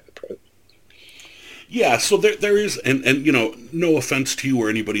 that kind of approach. Yeah, so there is, and no offense to you or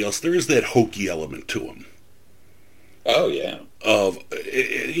anybody else, there is that hokey element to him. Oh, yeah.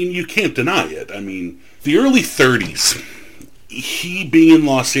 You can't deny it. I mean, the early 30s, he being in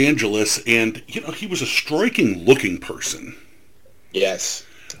Los Angeles, and, he was a striking-looking person. Yes.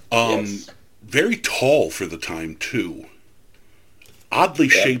 Yes. Very tall for the time, too. Oddly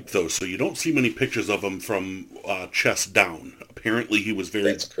shaped, though, so you don't see many pictures of him from chest down. Apparently, he was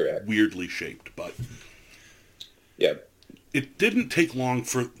very weirdly shaped, but... Yep. It didn't take long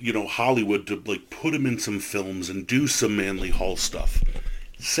for, Hollywood to, put him in some films and do some Manly Hall stuff.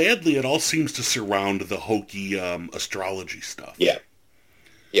 Sadly, it all seems to surround the hokey astrology stuff. Yeah.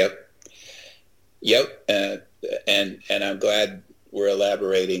 Yep. And I'm glad we're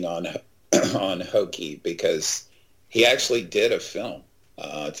elaborating on hokey, because he actually did a film.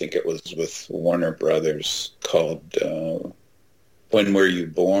 I think it was with Warner Brothers called When Were You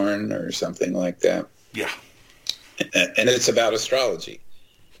Born or something like that. Yeah. And it's about astrology.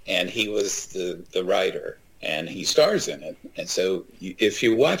 And he was the writer, and he stars in it. And so if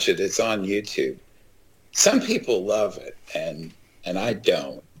you watch it, it's on YouTube. Some people love it, and I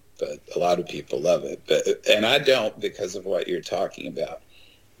don't, but a lot of people love it. And I don't because of what you're talking about.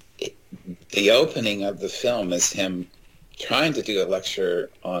 The opening of the film is him trying to do a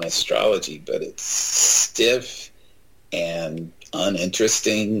lecture on astrology, but it's stiff and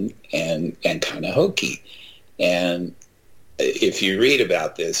uninteresting and kind of hokey. And if you read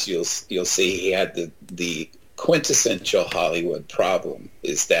about this, you'll see he had the quintessential Hollywood problem,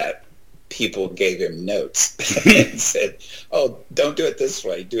 is that people gave him notes and said, "Oh, don't do it this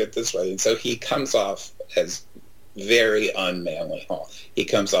way, do it this way." And so he comes off as very unmanly. He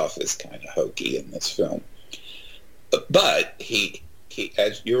comes off as kind of hokey in this film. But he,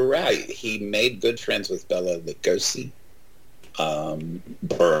 as you're right, he made good friends with Bela Lugosi,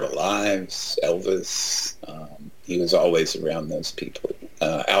 Burl Ives, Elvis. He was always around those people.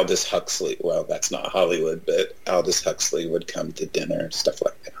 Aldous Huxley, well, that's not Hollywood, but Aldous Huxley would come to dinner, stuff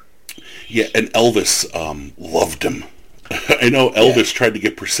like that. Yeah, and Elvis loved him. I know Elvis tried to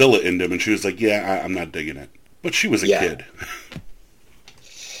get Priscilla into him, and she was like, "Yeah, I'm not digging it." But she was a kid.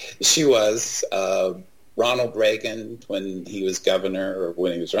 She was. Ronald Reagan, when he was governor, or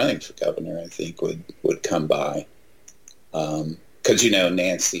when he was running for governor, I think, would come by. Because,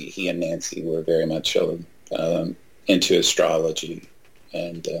 Nancy, he and Nancy were very much into astrology.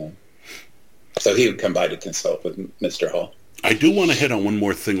 And so he would come by to consult with Mr. Hall. I do want to hit on one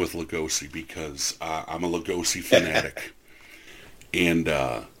more thing with Lugosi, because I'm a Lugosi fanatic. And,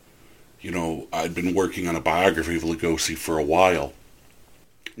 I'd been working on a biography of Lugosi for a while.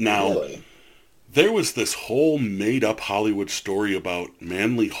 Now, really? There was this whole made-up Hollywood story about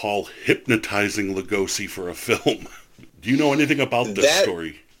Manly Hall hypnotizing Lugosi for a film. Do you know anything about this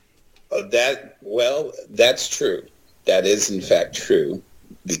story? That's true. That is, in fact, true.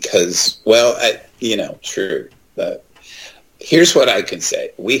 Because, true. But here's what I can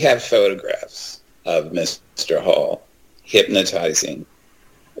say. We have photographs of Mr. Hall hypnotizing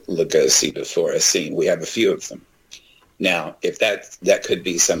Lugosi before a scene. We have a few of them. Now, if that could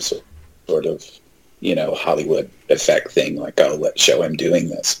be some sort of, Hollywood effect thing, like, oh, let's show him doing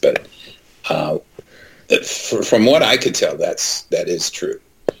this. But from what I could tell, that is true.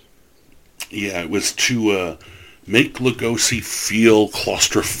 Yeah, it was to make Lugosi feel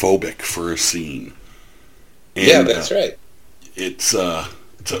claustrophobic for a scene. And, yeah, that's right. It's a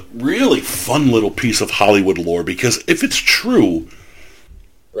really fun little piece of Hollywood lore, because if it's true,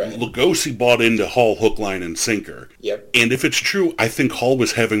 right, Lugosi bought into Hall hook, line, and sinker. Yep. And if it's true, I think Hall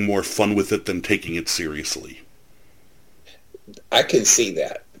was having more fun with it than taking it seriously. I can see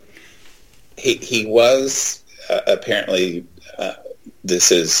that. He was apparently.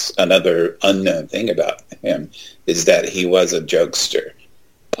 This is another unknown thing about him, is that he was a jokester.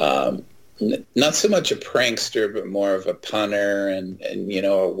 Not so much a prankster, but more of a punner and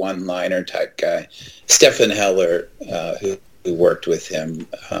a one-liner type guy. Stephen Heller, who worked with him,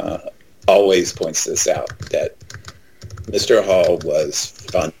 always points this out, that Mr. Hall was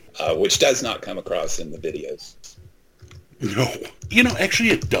fun, which does not come across in the videos. No. Actually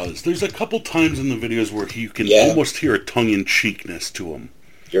it does. There's a couple times in the videos where you can almost hear a tongue-in-cheekness to him.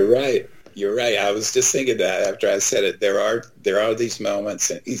 You're right. I was just thinking that after I said it. There are these moments,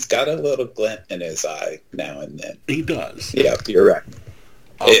 and he's got a little glint in his eye now and then. He does. Yeah, you're right.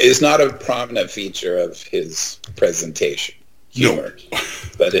 It's not a prominent feature of his presentation. Humor. No.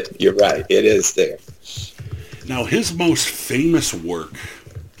 But you're right. It is there. Now, his most famous work,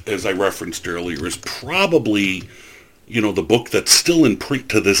 as I referenced earlier, is probably, the book that's still in print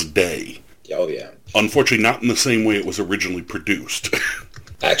to this day. Oh, yeah. Unfortunately, not in the same way it was originally produced.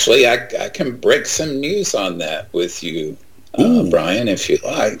 Actually, I can break some news on that with you, Brian, if you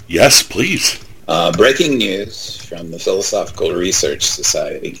like. Yes, please. Breaking news from the Philosophical Research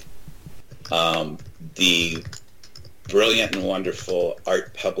Society. The brilliant and wonderful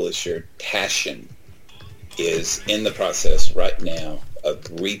art publisher Taschen is in the process right now of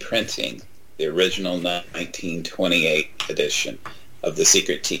reprinting the original 1928 edition of The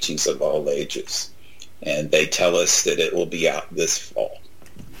Secret Teachings of All Ages. And they tell us that it will be out this fall.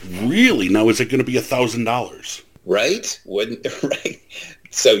 Really? Now, is it going to be $1,000? Right? Right.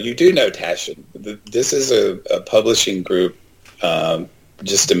 So you do know Taschen. This is a publishing group,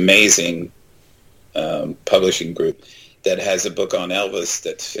 just amazing publishing group that has a book on Elvis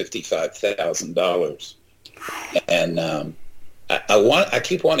that's $55,000. And I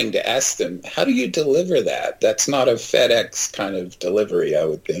keep wanting to ask them, how do you deliver that? That's not a FedEx kind of delivery, I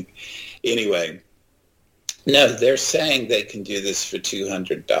would think. Anyway, no, they're saying they can do this for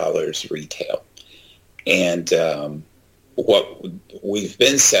 $200 retail. And what we've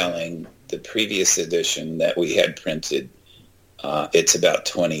been selling, the previous edition that we had printed, it's about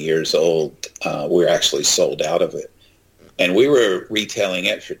 20 years old. We're actually sold out of it. And we were retailing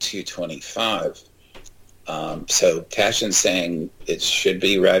it for $225. So Taschen's saying it should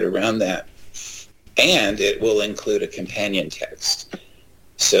be right around that. And it will include a companion text.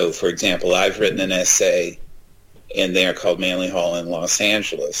 So, for example, I've written an essay in there called Manly Hall in Los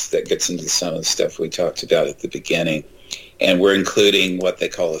Angeles that gets into some of the stuff we talked about at the beginning. And we're including what they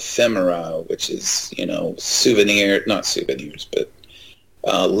call ephemera, which is, not souvenirs, but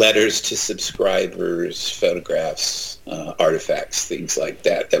letters to subscribers, photographs, artifacts, things like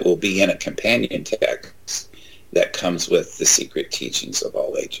that will be in a companion text that comes with The Secret Teachings of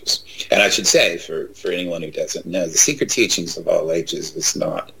All Ages. And I should say, for anyone who doesn't know, The Secret Teachings of All Ages is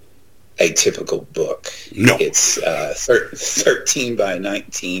not a typical book. No. It's 13 by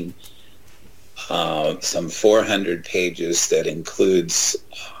 19, some 400 pages that includes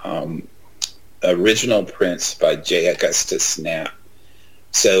original prints by J. Augustus Knapp.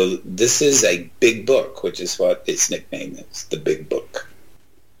 So this is a big book, which is what its nickname is, the Big Book.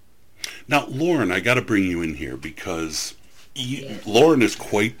 Now, Lauren, I got to bring you in here because Lauren is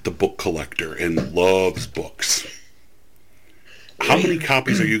quite the book collector and loves books. How many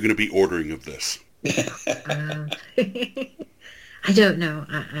copies are you going to be ordering of this? I don't know.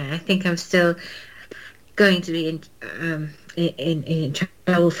 I think I'm still going to be in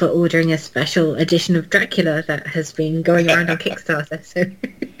trouble for ordering a special edition of Dracula that has been going around on Kickstarter. So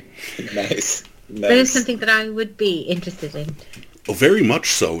Nice. That is something that I would be interested in. Oh, very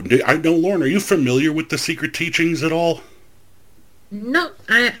much so. I know, Lauren, are you familiar with The Secret Teachings at all? No,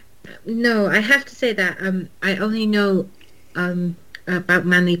 I have to say that I only know about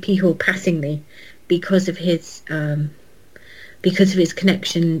Manly P. Hall passingly because of his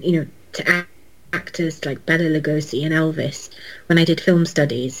connection, to actors like Bela Lugosi and Elvis when I did film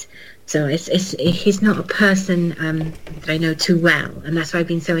studies. So he's not a person that I know too well, and that's why I've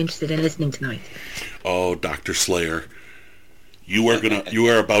been so interested in listening tonight. Oh, Dr. Slayer, you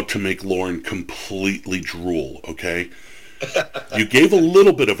are about to make Lauren completely drool, okay? You gave a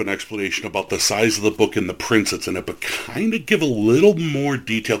little bit of an explanation about the size of the book and the prints that's in it, but kind of give a little more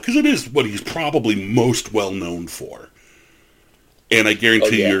detail, because it is what he's probably most well known for. And I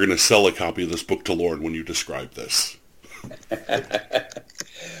guarantee you're going to sell a copy of this book to Lauren when you describe this.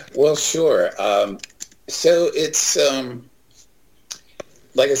 Well, sure. So it's,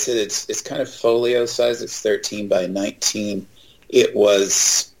 like I said, it's kind of folio size. It's 13 by 19. It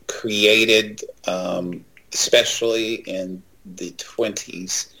was created especially in the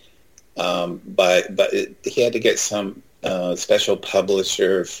 20s but he had to get some special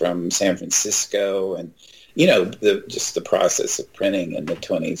publisher from San Francisco, and just the process of printing in the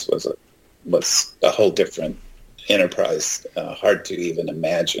 20s was a whole different enterprise, hard to even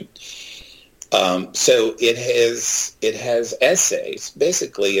imagine. So it has essays.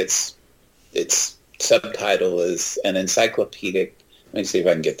 Basically, its subtitle is an encyclopedic. Let me see if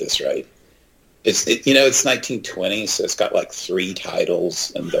I can get this right. It's 1920, so it's got like 3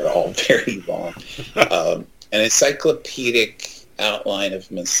 titles, and they're all very long. An encyclopedic outline of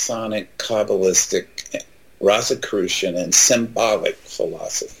Masonic, Kabbalistic, Rosicrucian, and symbolic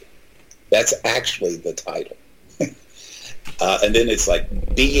philosophy. That's actually the title. And then it's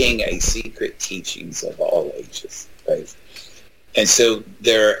like being a secret teachings of all ages, right? And so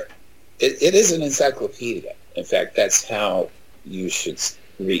it is an encyclopedia. In fact, that's how you should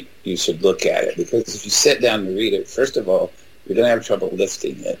look at it, because if you sit down to read it, first of all, you're going to have trouble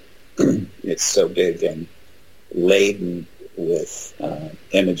lifting it. It's so big and laden with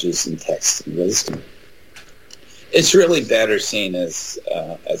images and text and wisdom. It's really better seen as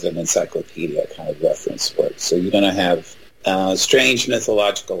an encyclopedia kind of reference work. So you're going to have strange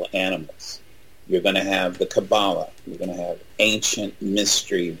mythological animals. You're going to have the Kabbalah. You're going to have ancient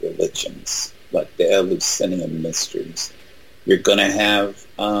mystery religions, like the Eleusinian mysteries. You're going to have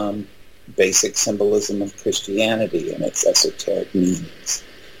basic symbolism of Christianity and its esoteric meanings.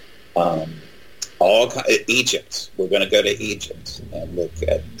 Egypt. We're going to go to Egypt and look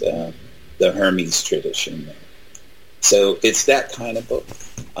at the Hermes tradition there. So it's that kind of book.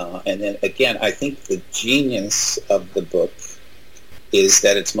 And then again, I think the genius of the book is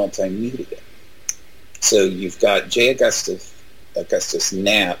that it's multimedia. So you've got J. Augustus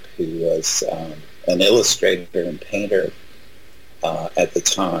Knapp, who was an illustrator and painter at the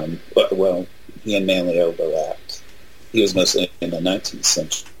time. Well, he and Manley overlapped. He was mostly in the 19th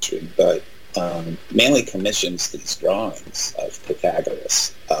century, but Manley commissions these drawings of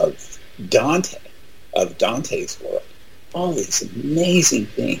Pythagoras, of Dante's world, all these amazing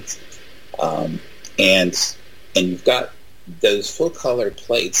things, and you've got those full color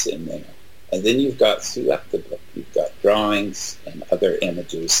plates in there, and then you've got throughout the book you've got drawings and other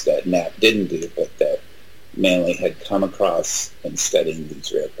images that Knapp didn't do, but that Manley had come across in studying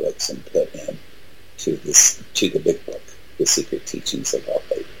these rare books and put in to the big book, The Secret Teachings of All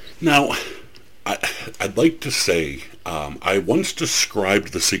Ages. Now, I'd like to say, I once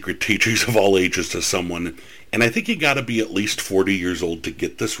described The Secret Teachings of All Ages to someone, and I think you got to be at least 40 years old to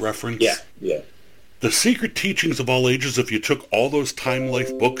get this reference. Yeah. The Secret Teachings of All Ages, if you took all those Time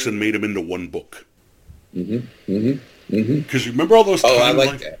Life books and made them into one book. Because remember all those I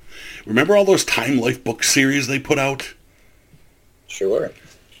like that. Remember all those Time Life book series they put out? Sure.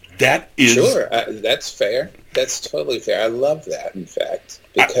 That is... Sure, that's fair. That's totally fair. I love that, in fact,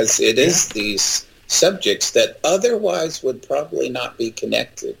 because it is these subjects that otherwise would probably not be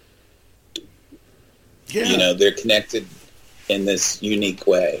connected. Yeah. You know, they're connected in this unique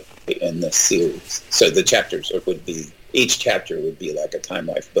way in this series. So the chapters each chapter would be like a Time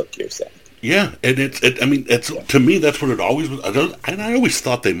Life book, you're saying. Yeah, and it's to me, that's what it always was. And I always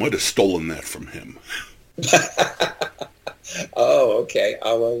thought they might have stolen that from him. Oh, okay.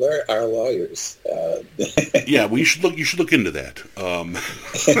 I'll alert our lawyers. Yeah, you should look into that.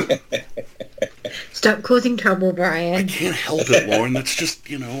 Stop causing trouble, I Brian. can't help it, Lauren. That's just,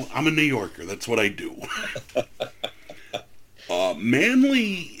 I'm a New Yorker. That's what I do.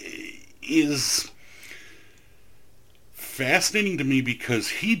 Manley is fascinating to me because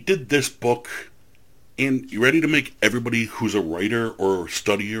he did this book, and you ready to make everybody who's a writer or a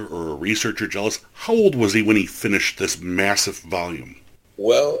studier or a researcher jealous? How old was he when he finished this massive volume?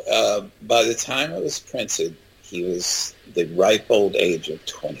 Well, by the time it was printed, he was the ripe old age of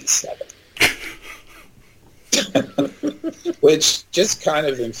 27. Which just kind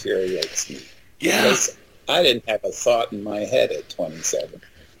of infuriates me. Yeah. Because I didn't have a thought in my head at 27.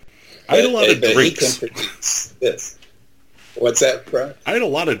 I had a lot of drinks. He can produce this. What's that, bro? I had a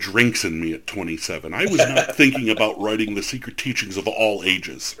lot of drinks in me at 27. I was not thinking about writing The Secret Teachings of All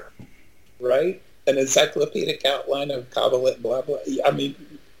Ages. Right? An encyclopedic outline of Kabbalah, blah, blah. I mean,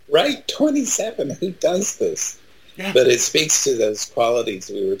 right? 27. Who does this? Yeah. But it speaks to those qualities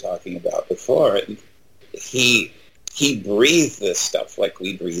we were talking about before. And he breathed this stuff like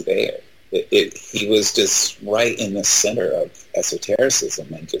we breathe air. He was just right in the center of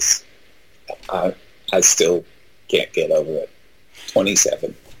esotericism, and just I still can't get over it.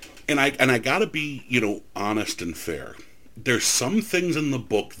 27. And I gotta be, honest and fair. There's some things in the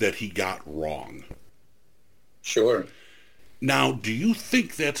book that he got wrong. Sure. Now, do you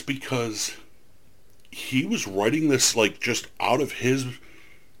think that's because he was writing this just out of his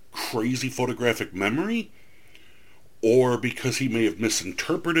crazy photographic memory? Or because he may have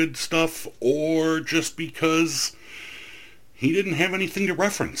misinterpreted stuff? Or just because he didn't have anything to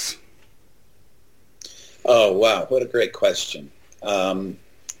reference? Oh, wow. What a great question.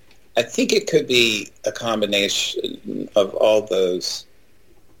 I think it could be a combination of all those,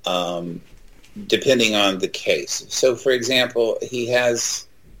 depending on the case. So, for example, he has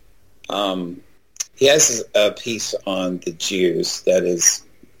a piece on the Jews that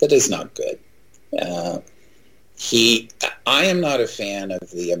is not good. I am not a fan of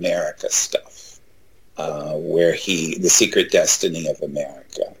the America stuff, where the secret destiny of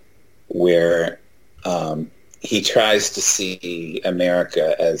America, where he tries to see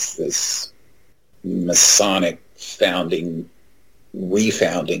America as this Masonic refounding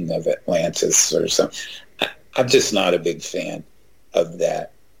of Atlantis or something. I'm just not a big fan of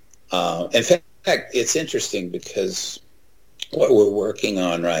that. In fact, it's interesting because what we're working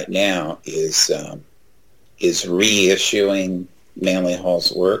on right now is is reissuing Manly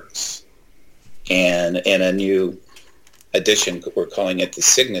Hall's works, and in a new edition, we're calling it the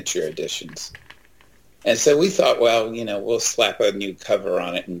Signature Editions. And so we thought, well, we'll slap a new cover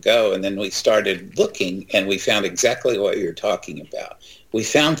on it and go. And then we started looking, and we found exactly what you're talking about. We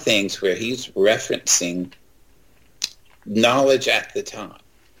found things where he's referencing knowledge at the time.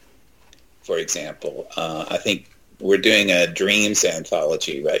 For example, I think we're doing a dreams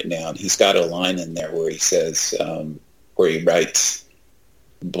anthology right now, and he's got a line in there where he says, where he writes,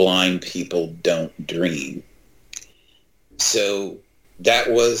 "Blind people don't dream." So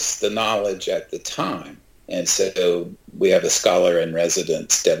that was the knowledge at the time. And so we have a scholar in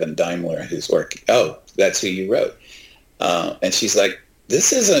residence, Devin Daimler, who's working. Oh, that's who you wrote. And she's like,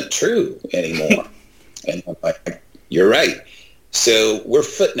 this isn't true anymore. And I'm like, you're right. So we're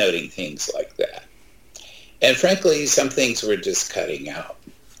footnoting things like that. And frankly, some things we're just cutting out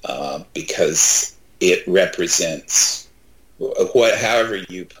because it represents, however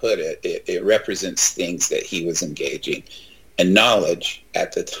you put it, it represents things that he was engaging and knowledge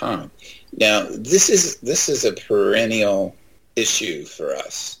at the time. Now, this is a perennial issue for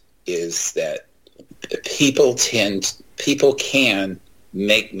us, is that people can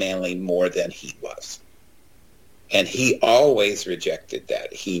make Manly more than he was. And he always rejected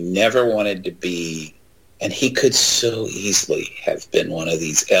that. He never wanted to be, and he could so easily have been one of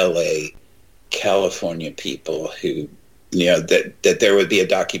these LA, California people who, that there would be a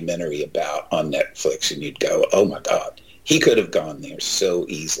documentary about on Netflix, and you'd go, oh my God. He could have gone there so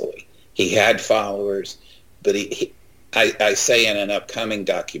easily. He had followers, but I say in an upcoming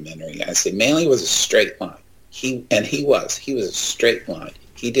documentary, I say Manly was a straight line. He was a straight line.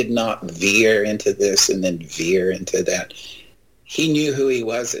 He did not veer into this and then veer into that. He knew who he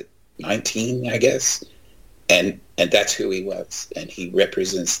was at 19, I guess, and that's who he was, and he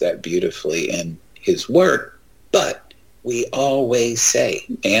represents that beautifully in his work. But we always say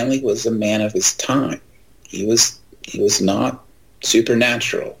Manly was a man of his time. He was not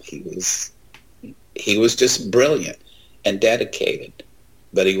supernatural. He was just brilliant and dedicated,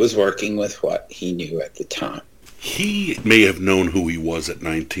 but he was working with what he knew at the time. He may have known who he was at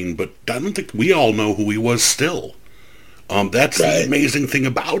 19, but I don't think we all know who he was still. That's right. The amazing thing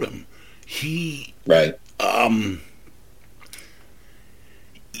about him. He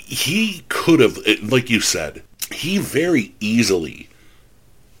could have, like you said, he very easily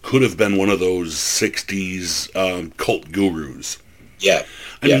could have been one of those 60s cult gurus. Yeah.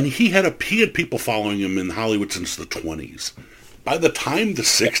 I mean, he had people following him in Hollywood since the 20s. By the time the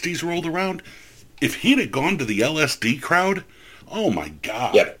 60s rolled around, if he'd have gone to the LSD crowd, oh my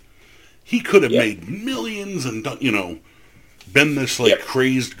God. Yep. He could have made millions and, been this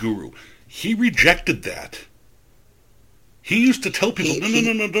crazed guru. He rejected that. He used to tell people,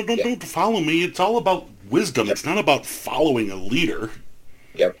 no, don't follow me. It's all about wisdom. It's not about following a leader.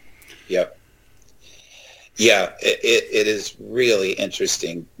 Yep. Yeah, it is really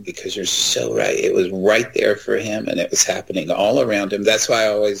interesting because you're so right. It was right there for him, and it was happening all around him. That's why I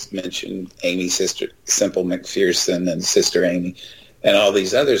always mention Amy's sister, Simple McPherson, and Sister Amy, and all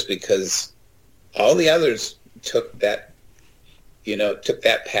these others, because all the others took that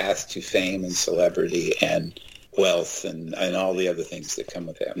path to fame and celebrity and wealth and all the other things that come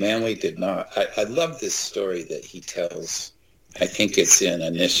with that. Manly did not. I love this story that he tells. I think it's in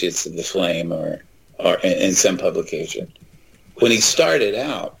Initiates of the Flame or in some publication. When he started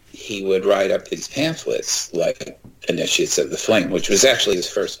out, he would write up these pamphlets like Initiates of the Flame, which was actually his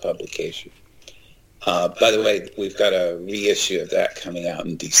first publication. By the way, we've got a reissue of that coming out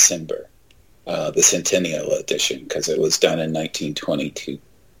in December, the Centennial Edition, because it was done in 1922.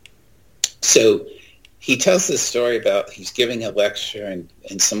 So he tells this story about he's giving a lecture and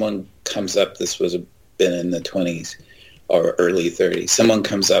someone comes up, this was been in the 20s or early 30s, someone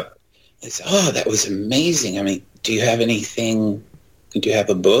comes up and says, oh, that was amazing. I mean, do you have anything, do you have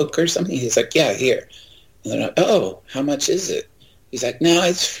a book or something? He's like, yeah, here. And they're like, oh, how much is it? He's like, no,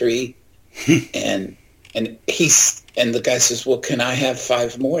 it's free. and the guy says, well, can I have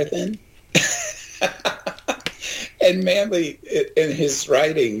 5 more then? And Manly, in his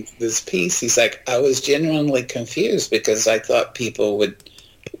writing this piece, he's like, I was genuinely confused because I thought people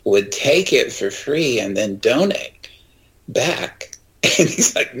would take it for free and then donate back. And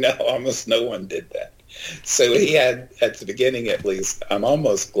he's like, no, almost no one did that. So he had, at the beginning at least, I'm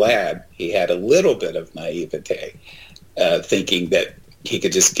almost glad he had a little bit of naivete, thinking that he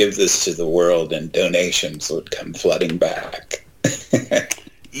could just give this to the world and donations would come flooding back.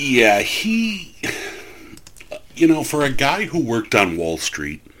 Yeah, he, for a guy who worked on Wall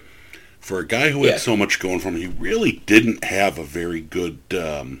Street, for a guy who had so much going for him, he really didn't have a very good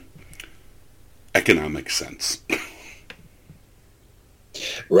economic sense.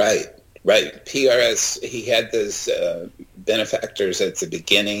 Right. PRS, he had those benefactors at the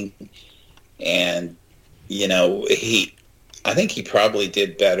beginning, and, I think he probably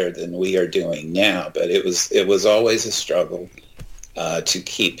did better than we are doing now, but it was always a struggle to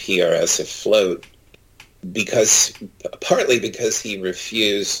keep PRS afloat, partly because he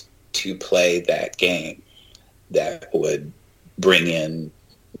refused to play that game that would bring in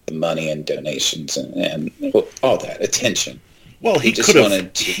money and donations and all that attention. Well, he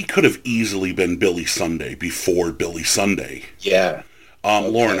could have easily been Billy Sunday before Billy Sunday. Yeah.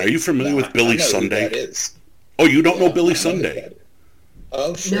 Lauren, are you familiar with Billy Sunday? Who that is. Oh, you don't know Billy Sunday?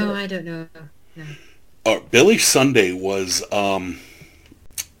 Oh, sure. No, I don't know. No. Billy Sunday was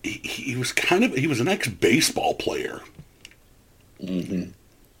he was an ex-baseball player in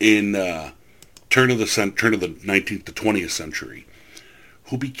turn of the 19th to 20th century,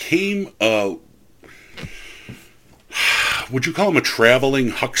 who became would you call him a traveling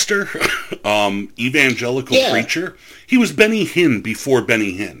huckster? Evangelical preacher? He was Benny Hinn before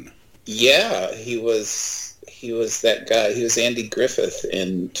Benny Hinn. Yeah, he was that guy. He was Andy Griffith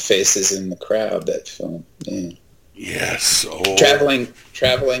in Faces in the Crowd, that film. Yeah. Yes. Oh. Traveling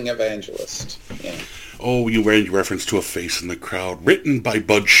evangelist. Yeah. Oh, you made reference to A Face in the Crowd, written by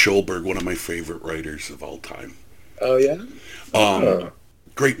Bud Schulberg, one of my favorite writers of all time. Oh, yeah?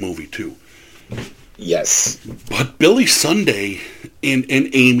 Great movie, too. Yes. But Billy Sunday and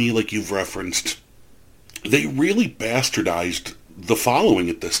Amy, like you've referenced, they really bastardized the following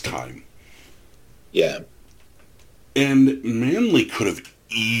at this time. Yeah. And Manley could have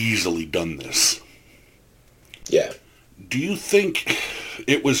easily done this. Yeah. Do you think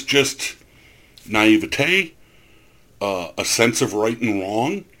it was just naivete, a sense of right and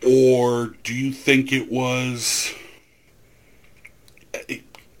wrong, or do you think it was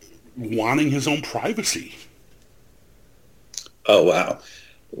wanting his own privacy? Oh, wow.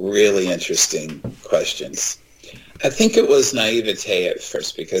 Really interesting questions. I think it was naivete at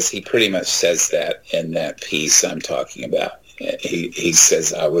first, because he pretty much says that in that piece I'm talking about. He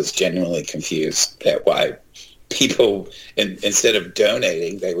says, I was genuinely confused at why people, instead of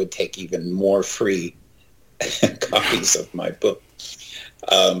donating, they would take even more free copies of my book.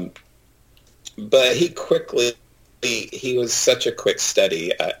 But he was such a quick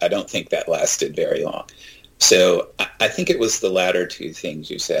study, I don't think that lasted very long. So I think it was the latter two things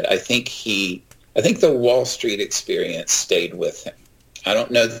you said. I think the Wall Street experience stayed with him. I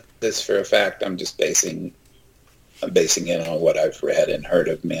don't know this for a fact. I'm just basing it on what I've read and heard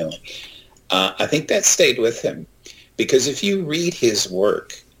of Manley. I think that stayed with him, because if you read his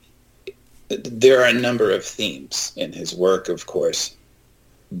work, there are a number of themes in his work, of course,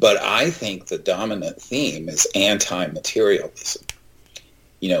 but I think the dominant theme is anti-materialism.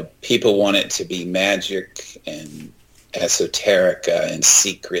 People want it to be magic and esoterica and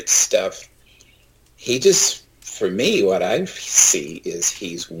secret stuff. He just, for me, what I see is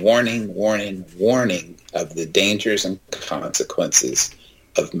he's warning of the dangers and consequences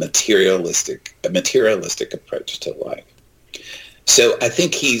of a materialistic approach to life. So I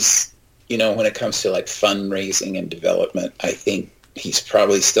think he's, when it comes to like fundraising and development, I think he's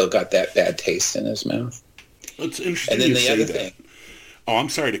probably still got that bad taste in his mouth. It's interesting. And then you the say other that. thing. Oh, I'm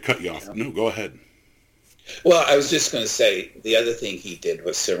sorry to cut you off. No, go ahead. Well, I was just going to say the other thing he did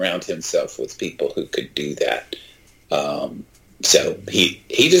was surround himself with people who could do that. So he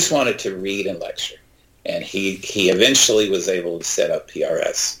just wanted to read and lecture, and he eventually was able to set up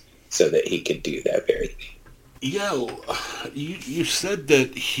PRS so that he could do that very thing. Yeah, you said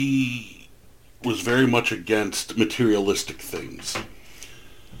that he was very much against materialistic things.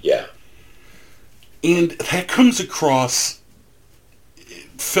 Yeah. And that comes across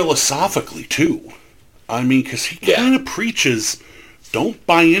philosophically, too. I mean, because he kind of preaches, don't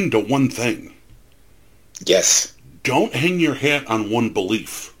buy into one thing. Yes. Don't hang your hat on one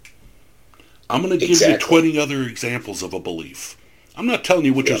belief. I'm going to give you 20 other examples of a belief. I'm not telling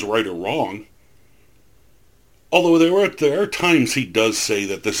you which is right or wrong. Although there are times he does say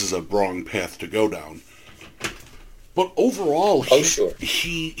that this is a wrong path to go down. But overall, he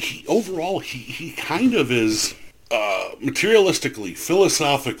kind of is materialistically,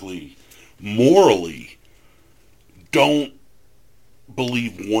 philosophically, morally, don't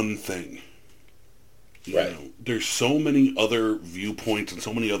believe one thing. You know, there's so many other viewpoints and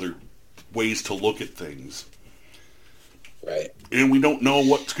so many other ways to look at things. Right. And we don't know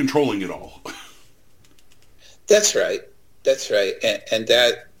what's controlling it all. That's right. And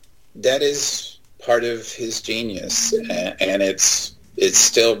that is part of his genius. And it's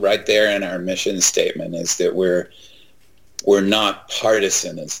still right there in our mission statement, is that we're we're not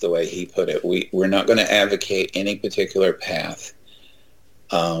partisan, is the way he put it. We're not going to advocate any particular path.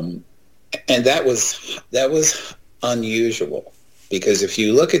 And that was unusual, because if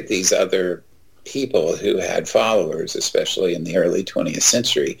you look at these other people who had followers, especially in the early 20th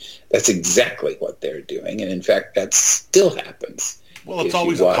century, that's exactly what they're doing. And in fact, that still happens. Well, it's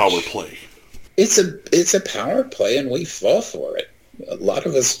always a power play. It's a power play, and we fall for it. A lot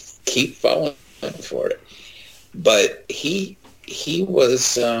of us keep falling for it. But he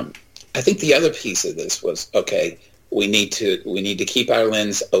was. I think the other piece of this was, okay, we need to keep our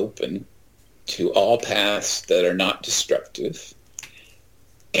lens open to all paths that are not destructive,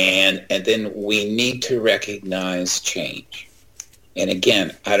 and then we need to recognize change. And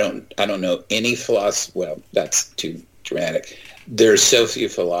again, I don't know any philosopher. Well, that's too dramatic. There are so few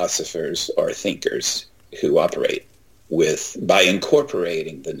philosophers or thinkers who operate by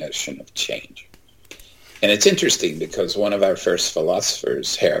incorporating the notion of change. And it's interesting because one of our first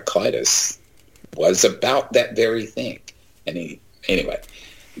philosophers, Heraclitus, was about that very thing. And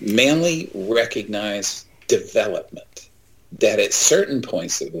Manly recognized development, that at certain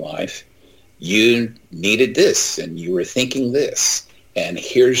points of life, you needed this and you were thinking this, and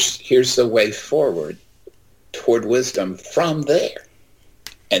here's the way forward toward wisdom from there.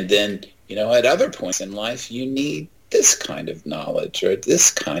 And then, at other points in life, you need this kind of knowledge or this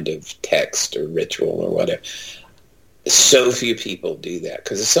kind of text or ritual or whatever. So few people do that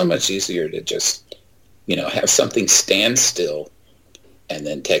because it's so much easier to just, have something stand still and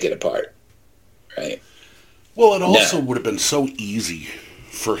then take it apart, right? Well, it also would have been so easy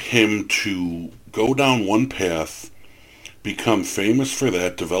for him to go down one path, become famous for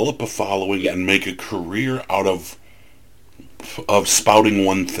that, develop a following, and make a career out of spouting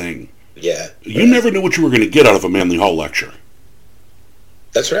one thing. Yeah. You never knew what you were going to get out of a Manly Hall lecture.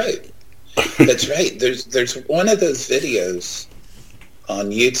 That's right. That's right. There's one of those videos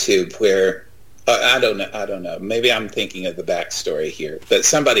on YouTube where I don't know. Maybe I'm thinking of the backstory here, but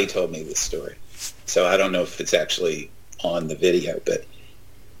somebody told me this story, so I don't know if it's actually on the video. But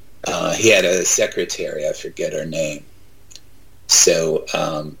he had a secretary. I forget her name. So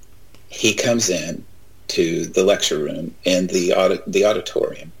he comes in to the lecture room in the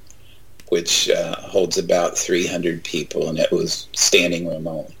auditorium, which holds about 300 people, and it was standing room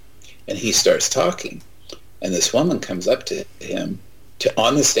only. And he starts talking, and this woman comes up to him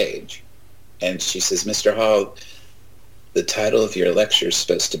on the stage, and she says, "Mr. Hall, the title of your lecture is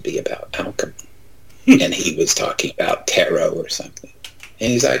supposed to be about alchemy." And he was talking about tarot or something.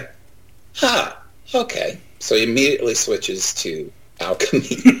 And he's like, okay. So he immediately switches to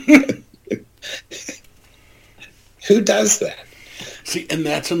alchemy. Who does that? See, and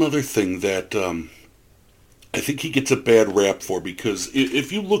that's another thing that I think he gets a bad rap for, because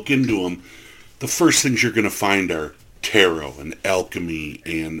if you look into him, the first things you're going to find are tarot and alchemy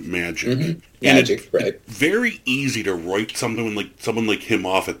and magic. Mm-hmm. Magic, right. It's very easy to write someone like him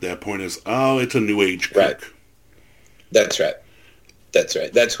off at that point as, it's a new age cook. Right. That's right.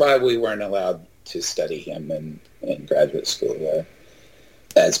 That's why we weren't allowed to study him in graduate school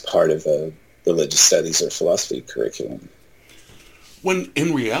as part of a religious studies or philosophy curriculum. When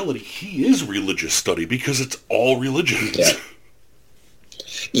in reality, he is religious study because it's all religions.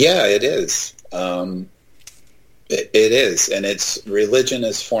 Yeah, it is. It is, and it's religion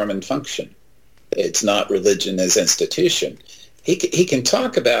as form and function. It's not religion as institution. He can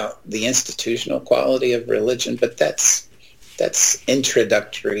talk about the institutional quality of religion, but that's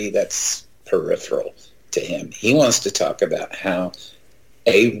introductory. That's peripheral to him. He wants to talk about how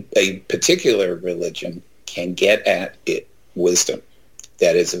a particular religion can get at wisdom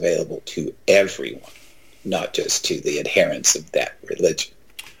that is available to everyone, not just to the adherents of that religion.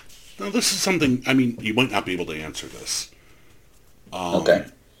 Now, this is something, you might not be able to answer this. Okay.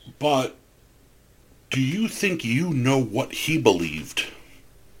 But do you think you know what he believed?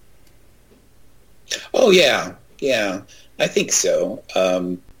 Oh, yeah. Yeah, I think so.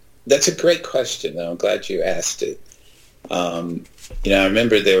 That's a great question, though. I'm glad you asked it. I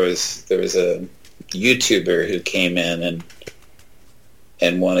remember there was a YouTuber who came in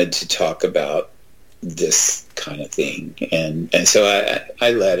and wanted to talk about this kind of thing, and so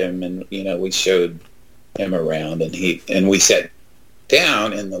I let him, and we showed him around, and we sat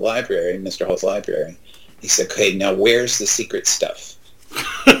down in the library, Mr. Hall's library. He said, "Okay, now where's the secret stuff?"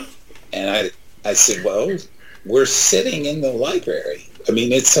 And I said, "Well, we're sitting in the library.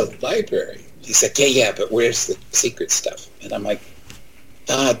 It's a library." He said, "Yeah, but where's the secret stuff?" And I'm like,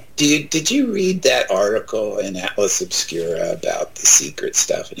 did you read that article in Atlas Obscura about the secret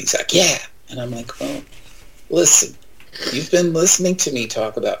stuff? And he's like, "Yeah." And I'm like, "Well, listen, you've been listening to me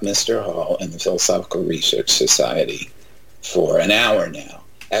talk about Mr. Hall and the Philosophical Research Society for an hour now.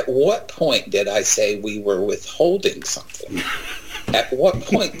 At what point did I say we were withholding something? At what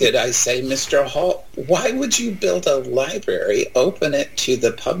point did I say, Mr. Hall, why would you build a library, open it to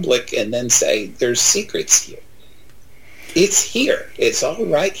the public, and then say there's secrets here? It's here. It's all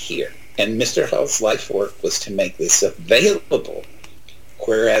right here. And Mr. Hall's life work was to make this available,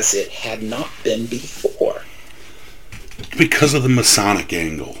 whereas it had not been before. Because of the Masonic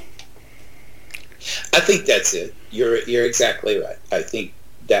angle. I think that's it. You're exactly right. I think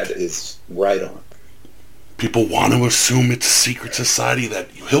that is right on. People want to assume it's a secret society, that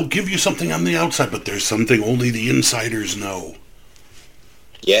he'll give you something on the outside, but there's something only the insiders know.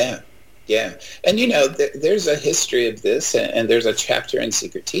 Yeah. And, there's a history of this, and there's a chapter in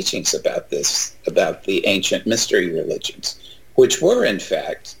Secret Teachings about this, about the ancient mystery religions, which were, in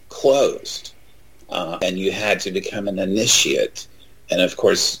fact, closed. And you had to become an initiate. And, of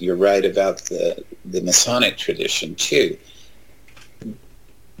course, you're right about the Masonic tradition, too.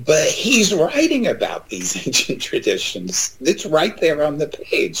 But he's writing about these ancient traditions. It's right there on the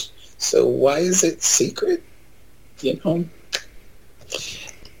page. So why is it secret?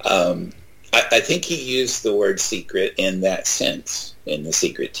 I think he used the word secret in that sense, in the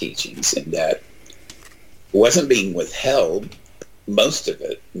Secret Teachings, in that it wasn't being withheld. Most of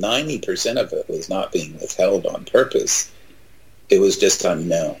it, 90% of it, was not being withheld on purpose. It was just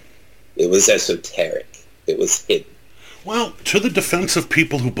unknown. It was esoteric. It was hidden. Well, to the defense of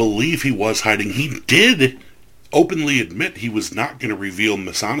people who believe he was hiding, he did openly admit he was not going to reveal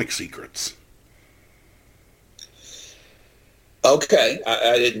Masonic secrets. Okay,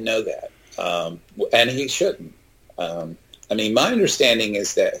 I didn't know that. And he shouldn't. My understanding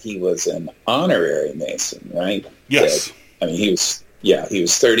is that he was an honorary Mason, right? Yes. He was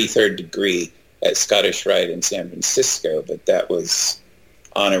 33rd degree at Scottish Rite in San Francisco, but that was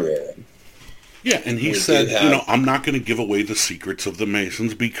honorary. Yeah, and he said, I'm not going to give away the secrets of the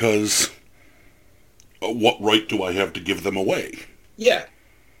Masons because what right do I have to give them away? Yeah.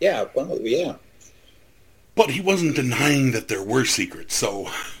 But he wasn't denying that there were secrets, so...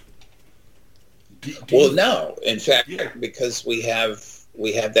 No. In fact, because we have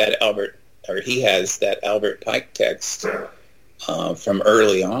that he has that Albert Pike text from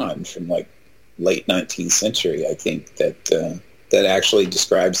early on, from like late 19th century, I think, that actually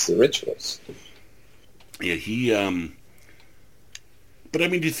describes the rituals. Yeah, he... But,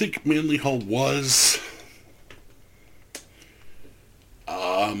 do you think Manly Hall was...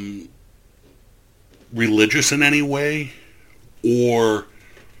 religious in any way? Or...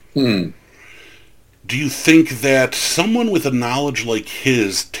 Do you think that someone with a knowledge like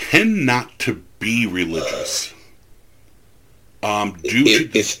his tend not to be religious? Due to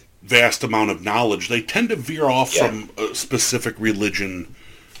the vast amount of knowledge, they tend to veer off from a specific religion,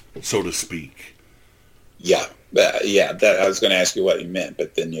 so to speak. Yeah. That I was going to ask you what you meant,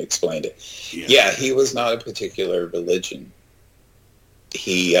 but then you explained it. Yeah, he was not a particular religion.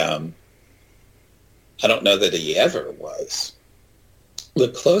 He, I don't know that he ever was. The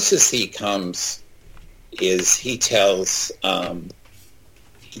closest he comes is he tells Annie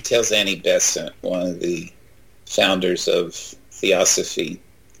Besant, one of the founders of Theosophy.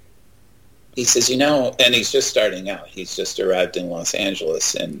 He says, and he's just starting out. He's just arrived in Los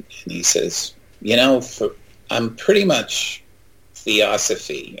Angeles, and he says, I'm pretty much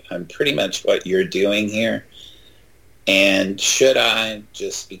Theosophy. I'm pretty much what you're doing here. And should I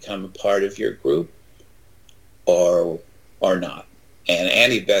just become a part of your group or not? And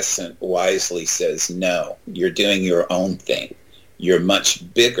Annie Besant wisely says, no, you're doing your own thing. You're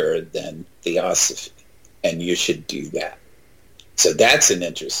much bigger than Theosophy, and you should do that. So that's an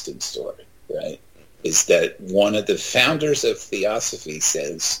interesting story, right? Is that one of the founders of Theosophy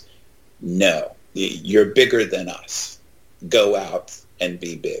says, no, you're bigger than us. Go out and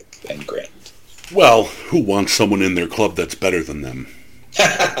be big and grand. Well, who wants someone in their club that's better than them?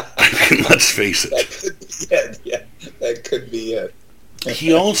 Let's face it. That could be it. Yeah, that could be it.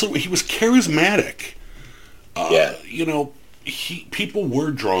 He was charismatic. People were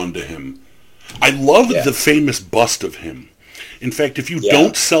drawn to him. I loved the famous bust of him. In fact, if you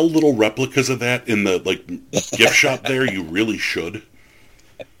don't sell little replicas of that in the gift shop there, you really should.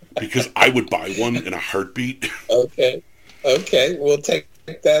 Because I would buy one in a heartbeat. Okay, we'll take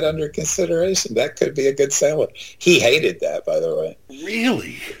that under consideration. That could be a good seller. He hated that, by the way.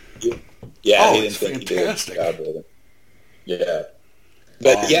 Really? Yeah, he didn't think fantastic. He did a good job with it. Yeah.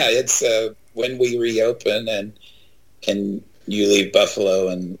 But it's when we reopen and you leave Buffalo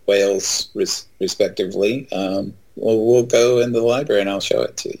and Wales respectively, we'll go in the library and I'll show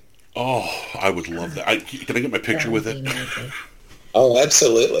it to you. Oh, I would love that. Can I get my picture with it? Oh,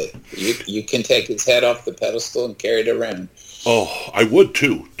 absolutely. You can take his head off the pedestal and carry it around. Oh, I would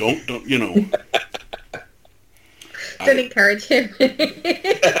too. Don't you know? Don't encourage him.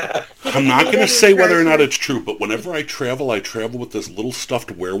 I'm not going to say whether or not it's true, but whenever I travel with this little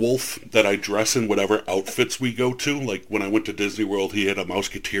stuffed werewolf that I dress in whatever outfits we go to. Like when I went to Disney World, he had a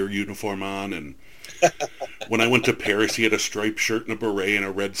Musketeer uniform on, and when I went to Paris, he had a striped shirt and a beret and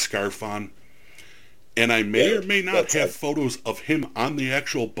a red scarf on. And I may or may not have photos of him on the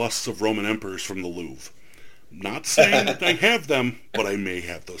actual busts of Roman emperors from the Louvre. Not saying that I have them, but I may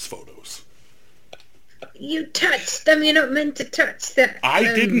have those photos. You touched them. You're not meant to touch them. I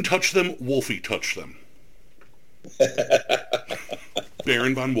didn't touch them. Wolfie touched them.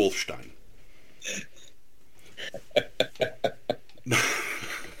 Baron von Wolfstein.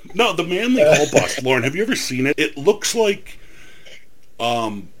 No, the Manly Hall bust, Lauren, have you ever seen it? It looks like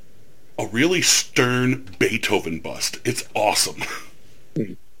a really stern Beethoven bust. It's awesome.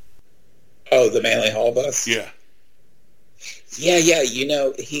 Oh, the Manly Hall bust? Yeah. Yeah. You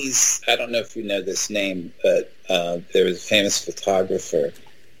know, I don't know if you know this name, but there was a famous photographer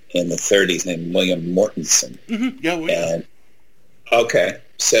in the 30s named William Mortensen. Mm-hmm. Yeah, And, okay.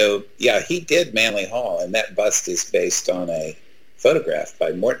 So, yeah, he did Manly Hall, and that bust is based on a photograph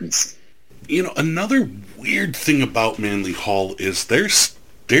by Mortensen. You know, another weird thing about Manly Hall is there's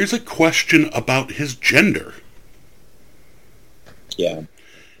a question about his gender. Yeah.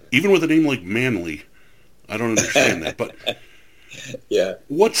 Even with a name like Manly, I don't understand that, but yeah.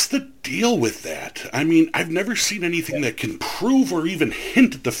 What's the deal with that? I mean, I've never seen anything that can prove or even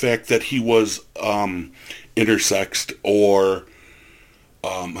hint at the fact that he was intersexed or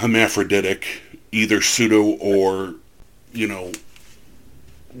hermaphroditic, either pseudo or, you know,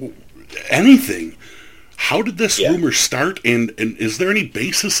 anything. How did this rumor start, and is there any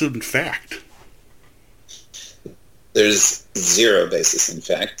basis in fact? There's zero basis in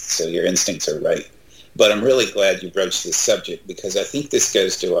fact, so your instincts are right. But I'm really glad you broached this subject, because I think this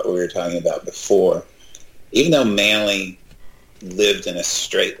goes to what we were talking about before. Even though Manly lived in a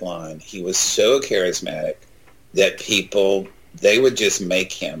straight line, he was so charismatic that people, they would just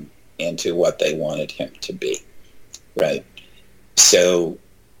make him into what they wanted him to be, right? So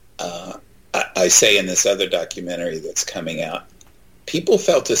I say in this other documentary that's coming out, people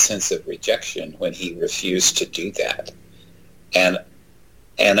felt a sense of rejection when he refused to do that. And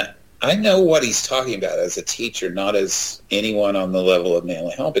I know what he's talking about as a teacher, not as anyone on the level of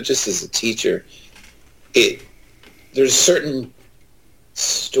Manly Hall, but just as a teacher. There's a certain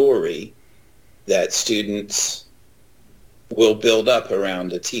story that students will build up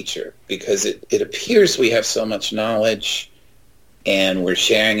around a teacher, because it appears we have so much knowledge and we're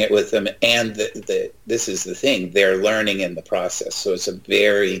sharing it with them, and this is the thing, they're learning in the process. So it's a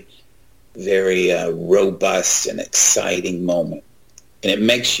very, very robust and exciting moment. And it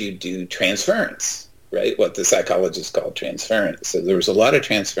makes you do transference, right? What the psychologists call transference. So there was a lot of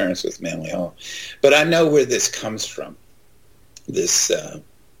transference with Manly Hall. But I know where this comes from, this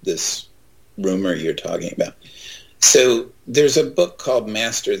rumor you're talking about. So there's a book called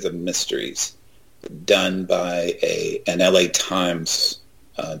Master the Mysteries, done by an LA Times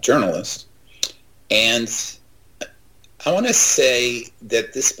journalist. And I want to say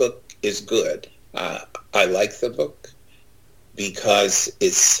that this book is good. I like the book because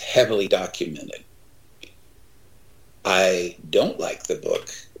it's heavily documented. I don't like the book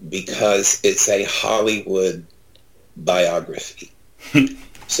because it's a Hollywood biography.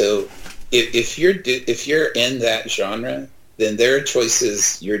 So if you're in that genre, then there are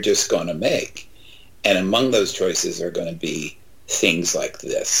choices you're just going to make. And among those choices are going to be things like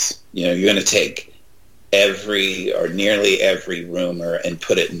this. You know, you're going to take every or nearly every rumor and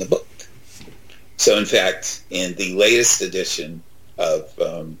put it in the book. So, in fact, in the latest edition of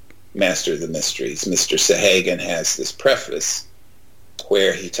Master of the Mysteries, Mr. Sahagan has this preface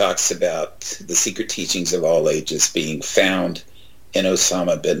where he talks about the secret teachings of all ages being found in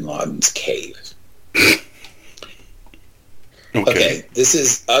Osama bin Laden's cave. Okay, this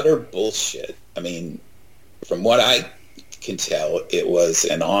is utter bullshit. I mean, from what I can tell, it was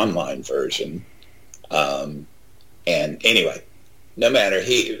an online version. And anyway, no matter,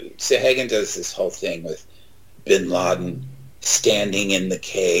 Sahagan does this whole thing with bin Laden standing in the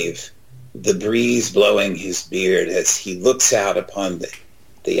cave, the breeze blowing his beard as he looks out upon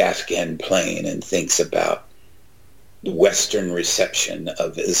the Afghan plain and thinks about the Western reception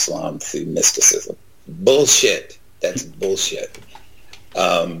of Islam through mysticism. Bullshit. That's bullshit.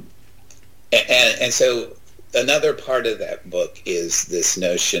 And so another part of that book is this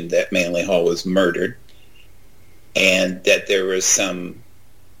notion that Manly Hall was murdered, and that there was some,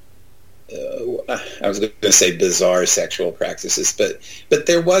 I was going to say bizarre sexual practices, but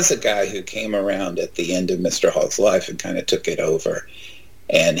there was a guy who came around at the end of Mr. Hall's life and kind of took it over,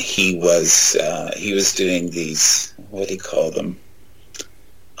 and he was doing these, what do you call them?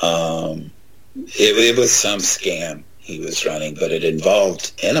 It was some scam he was running, but it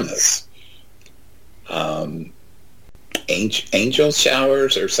involved enemas, angel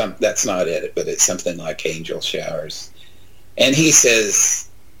showers or something. That's not it, but it's something like angel showers. And he says,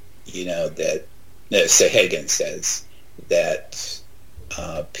 that Sahagan says that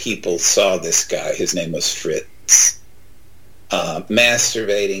people saw this guy, his name was Fritz,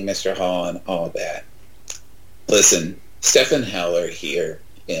 masturbating Mr. Hall and all that. Listen, Stephan Heller here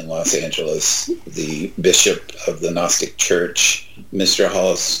in Los Angeles, the bishop of the Gnostic Church, Mr.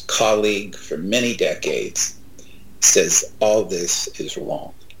 Hall's colleague for many decades, says all this is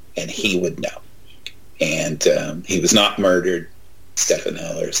wrong, and he would know. And he was not murdered. Stephan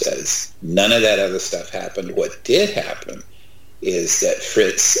Heller says none of that other stuff happened. What did happen is that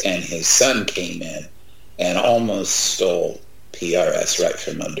Fritz and his son came in and almost stole PRS right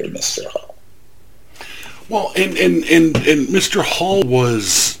from under Mr. Hall. Well, and Mr. Hall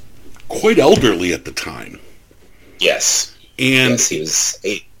was quite elderly at the time. Yes. And yes, he was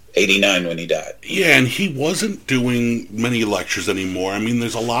 89 when he died. Yeah, and he wasn't doing many lectures anymore. I mean,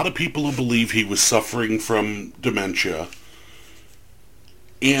 there's a lot of people who believe he was suffering from dementia.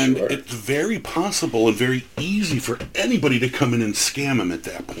 And Sure. It's very possible and very easy for anybody to come in and scam him at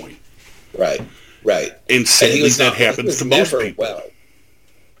that point. Right. And sadly, that happens to most people. Well.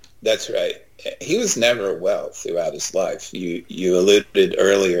 That's right. He was never well throughout his life. You alluded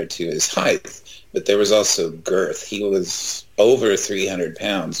earlier to his height, but there was also girth. He was over 300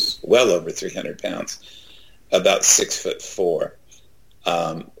 pounds, well over 300 pounds, about 6'4".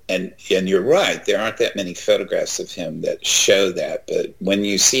 And you're right, there aren't that many photographs of him that show that, but when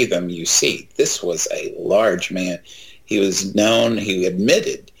you see them, you see this was a large man. He was known, he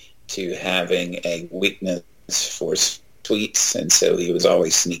admitted to having a weakness for sweets, and so he was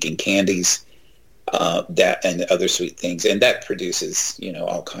always sneaking candies, that and other sweet things, and that produces,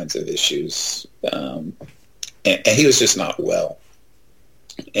 all kinds of issues. And he was just not well.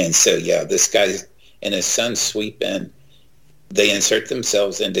 And so, this guy and his son sweep in. They insert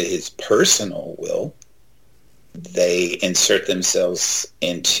themselves into his personal will. They insert themselves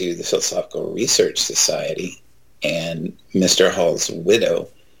into the Philosophical Research Society. And Mr. Hall's widow,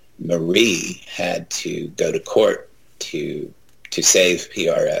 Marie, had to go to court to save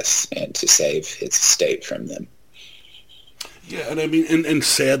PRS and to save his estate from them. Yeah, and I mean, and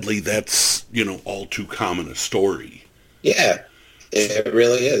sadly, that's, all too common a story. Yeah, it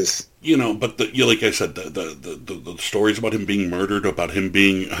really is. But like I said, the stories about him being murdered, about him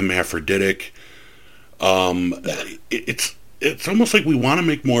being hermaphroditic, it's almost like we want to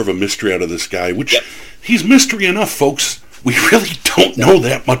make more of a mystery out of this guy, which he's mystery enough, folks. We really don't know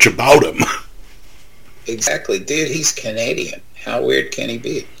that much about him. Exactly. Dude, he's Canadian. How weird can he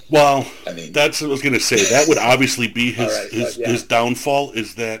be? Well, I mean, that's what I was going to say. That would obviously be his downfall,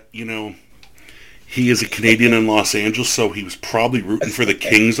 is that, he is a Canadian in Los Angeles, so he was probably rooting for the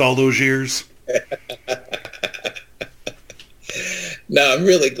Kings all those years. No, I'm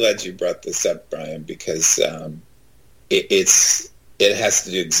really glad you brought this up, Brian, because it has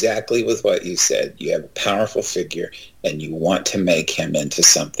to do exactly with what you said. You have a powerful figure, and you want to make him into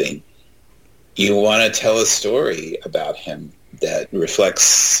something. You want to tell a story about him that reflects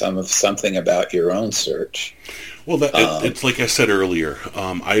something about your own search. Well, it's like I said earlier.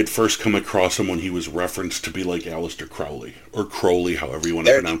 I had first come across him when he was referenced to be like Aleister Crowley, or Crowley, however you want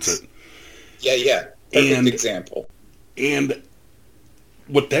to pronounce it. Yeah. Perfect example. And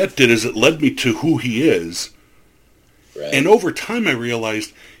what that did is it led me to who he is. Right. And over time I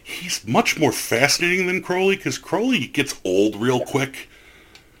realized he's much more fascinating than Crowley, because Crowley gets old real quick.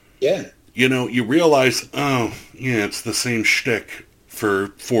 Yeah. You realize, it's the same shtick for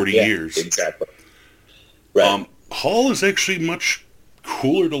 40 years. Exactly. Right. Hall is actually much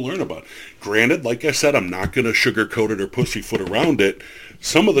cooler to learn about. Granted, like I said, I'm not going to sugarcoat it or pussyfoot around it.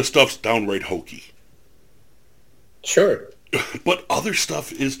 Some of the stuff's downright hokey. Sure. But other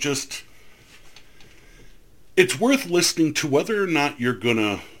stuff is just... It's worth listening to, whether or not you're going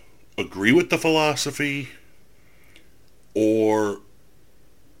to agree with the philosophy or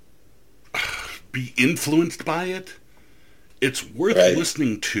be influenced by it. It's worth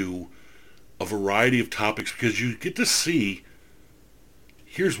listening to a variety of topics, because you get to see,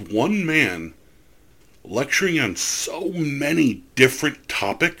 here's one man lecturing on so many different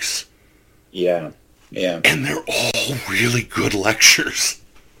topics. Yeah. And they're all really good lectures.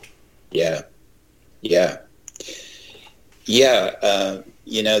 Yeah.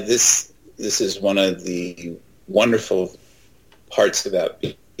 This this is one of the wonderful parts about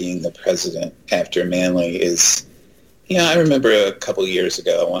being the president after Manly is, I remember a couple of years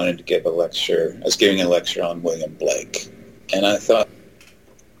ago I wanted to give a lecture. I was giving a lecture on William Blake, and I thought,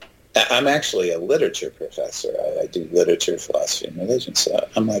 I'm actually a literature professor. I do literature, philosophy, and religion. So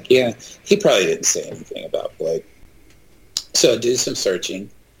I'm like, yeah, he probably didn't say anything about Blake. So I do some searching,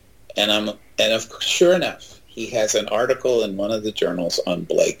 and sure enough, he has an article in one of the journals on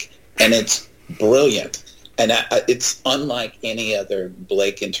Blake, and it's brilliant. And it's unlike any other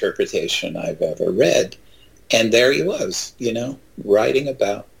Blake interpretation I've ever read. And there he was, writing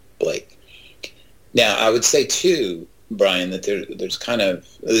about Blake. Now, I would say, too, Brian, that there's kind of,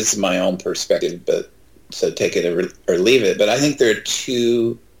 this is my own perspective, but so take it or leave it, but I think there are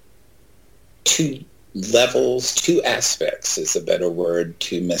two levels, two aspects is a better word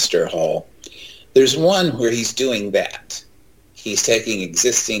to Mr. Hall. There's one where he's doing that. He's taking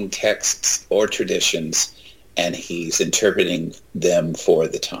existing texts or traditions and he's interpreting them for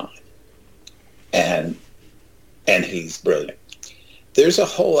the time. And he's brilliant. There's a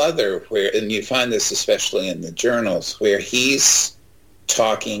whole other where, and you find this especially in the journals, where he's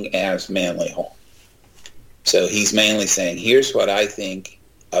talking as Manly Hall. So he's mainly saying, here's what I think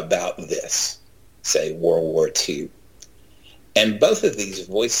about this, say World War II. And both of these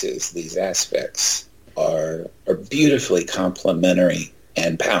voices, these aspects, are beautifully complementary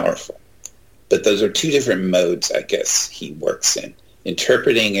and powerful. But those are two different modes, I guess, he works in.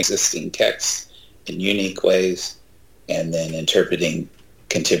 Interpreting existing texts in unique ways, and then interpreting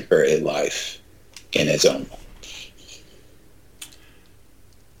contemporary life in his own way.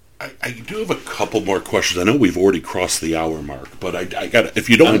 I do have a couple more questions. I know we've already crossed the hour mark, but I got, if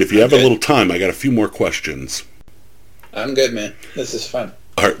you don't, if you have a little time, I got a few more questions. I'm good, man. This is fun.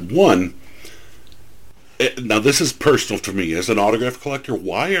 All right, one. Now, this is personal to me. As an autograph collector,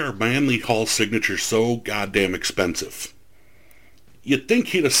 why are Manly Hall signatures so goddamn expensive? You'd think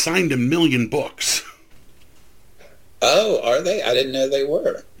he'd have signed 1 million books. Oh, are they? I didn't know they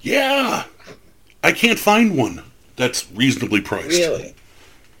were. Yeah. I can't find one that's reasonably priced. Really?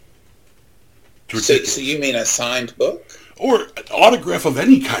 So you mean a signed book? Or an autograph of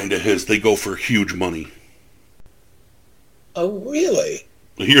any kind of his, they go for huge money. Oh, really?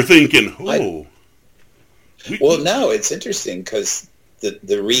 You're thinking, oh. Well, no, it's interesting because the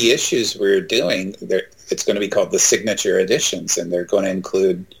reissues we're doing, it's going to be called the signature editions, and they're going to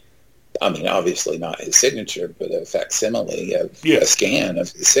include, I mean, obviously not his signature, but a facsimile of a scan of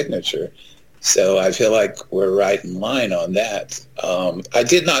his signature. So I feel like we're right in line on that. I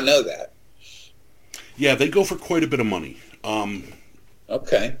did not know that. Yeah, they go for quite a bit of money.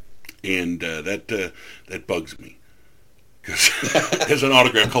 Okay. And that bugs me. Because as an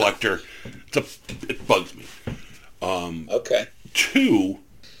autograph collector, it bugs me. Okay. Two,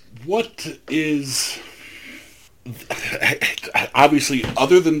 what is... Obviously,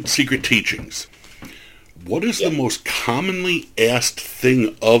 other than Secret Teachings, what is the most commonly asked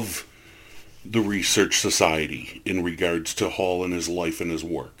thing of the Research Society in regards to Hall and his life and his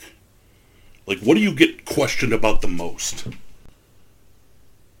work? Like, what do you get questioned about the most?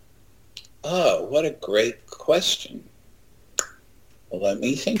 Oh, what a great question. Well, let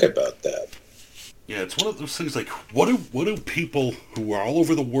me think about that. Yeah, it's one of those things like, what do people who are all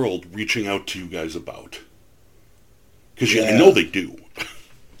over the world reaching out to you guys about? Because I know they do.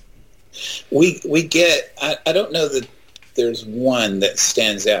 We get, I don't know that there's one that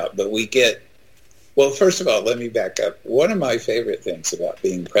stands out, but we get, well, first of all, let me back up. One of my favorite things about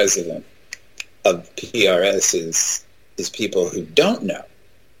being president of PRS is people who don't know.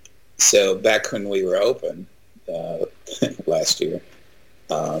 So back when we were open last year,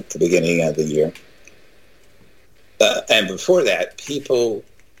 the beginning of the year, and before that, people,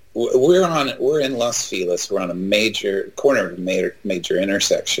 we're in Los Feliz. We're on a major corner of a major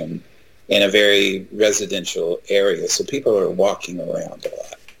intersection in a very residential area. So people are walking around a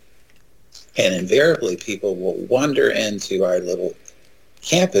lot, and invariably people will wander into our little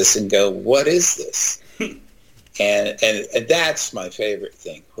campus and go, "What is this?" and that's my favorite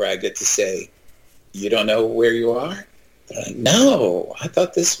thing, where I get to say, "You don't know where you are?" They're like, "No, I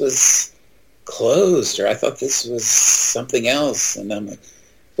thought this was closed, or I thought this was something else." And I'm like,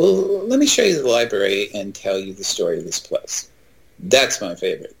 "Well, let me show you the library and tell you the story of this place." That's my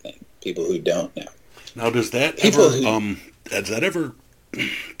favorite thing. People who don't know. Now, does that ever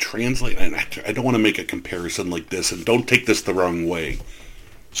translate? And I don't want to make a comparison like this, and don't take this the wrong way.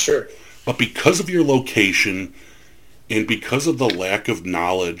 Sure. But because of your location and because of the lack of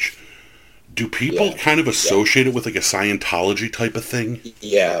knowledge, do people kind of associate it with like a Scientology type of thing?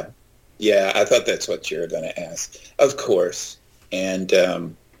 Yeah. Yeah, I thought that's what you were going to ask. Of course. And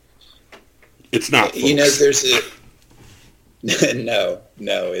It's not, folks. You know, there's a... No,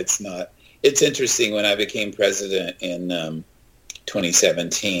 it's not. It's interesting. When I became president in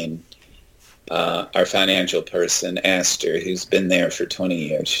 2017, our financial person, Aster, who's been there for 20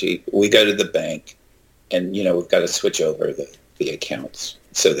 years, we go to the bank, and, you know, we've got to switch over the accounts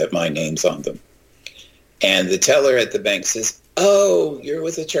so that my name's on them. And the teller at the bank says, "Oh, you're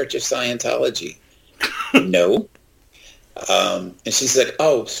with the Church of Scientology." No. And she's like,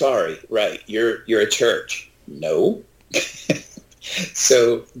 "Oh, sorry, right, you're a church." No.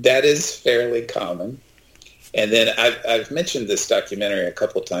 So that is fairly common. And then I've mentioned this documentary a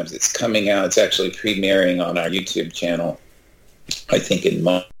couple of times. It's coming out. It's actually premiering on our YouTube channel, I think in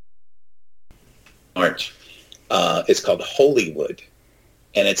March. It's called Hollywood.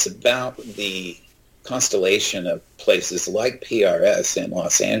 And it's about the constellation of places like PRS in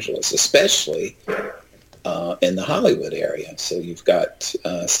Los Angeles, especially in the Hollywood area. So you've got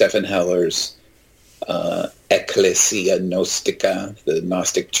Stephen Heller's Ecclesia Gnostica, the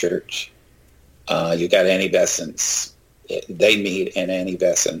Gnostic Church. You got Annie Besant's. They meet in Annie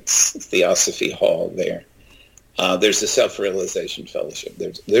Besant's Theosophy Hall there. There's the Self-Realization Fellowship.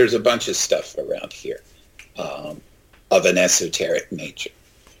 There's a bunch of stuff around here of an esoteric nature.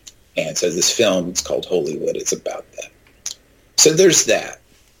 And so this film, it's called Hollywood, it's about that. So there's that.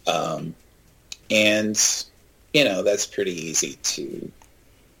 And, you know, that's pretty easy to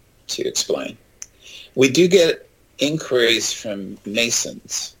explain. We do get inquiries from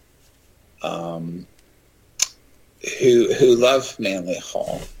Masons who love Manly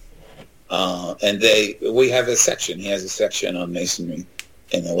Hall. And we have a section. He has a section on Masonry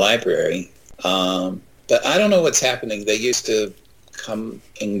in the library. But I don't know what's happening. They used to come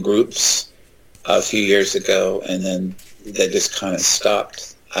in groups a few years ago, and then they just kind of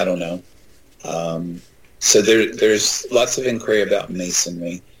stopped. I don't know. So there's lots of inquiry about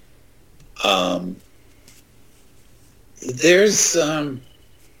Masonry. There's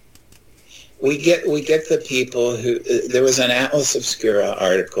we get the people who there was an Atlas Obscura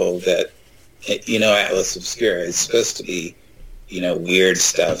article that, you know, Atlas Obscura is supposed to be, you know, weird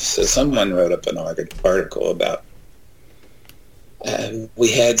stuff. So someone wrote up an article about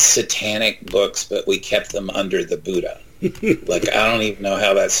we had satanic books, but we kept them under the Buddha. Like, I don't even know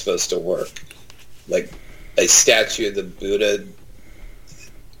how that's supposed to work. Like, a statue of the Buddha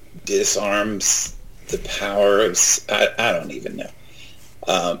disarms the power of... I don't even know.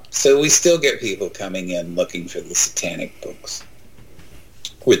 So we still get people coming in looking for the satanic books,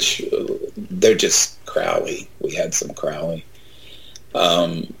 which they're just Crowley. We had some Crowley.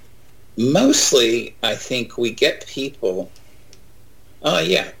 Mostly, I think we get people...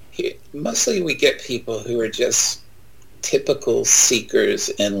 mostly we get people who are just typical seekers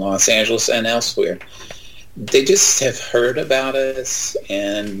in Los Angeles and elsewhere. They just have heard about us,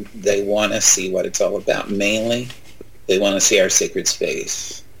 and they want to see what it's all about. Mainly, they want to see our sacred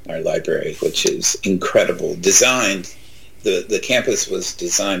space, our library, which is incredible. Designed, the campus was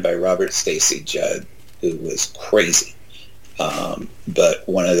designed by Robert Stacy Judd, who was crazy, but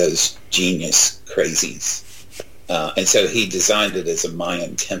one of those genius crazies. And so he designed it as a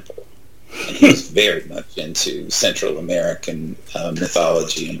Mayan temple. And he was very much into Central American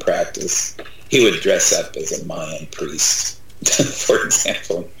mythology and practice. He would dress up as a Mayan priest, for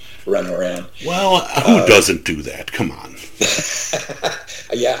example, run around. Well, who doesn't do that? Come on.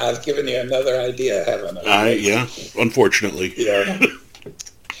 Yeah, I've given you another idea, haven't I? Yeah, unfortunately. Yeah.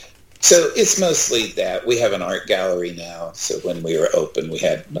 So it's mostly that. We have an art gallery now, so when we were open, we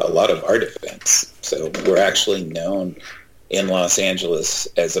had a lot of art events. So we're actually known in Los Angeles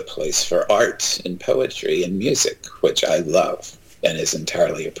as a place for art and poetry and music, which I love and is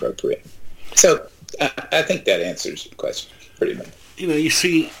entirely appropriate. So I think that answers your question pretty much. You know, you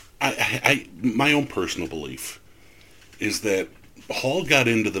see, I my own personal belief is that Hall got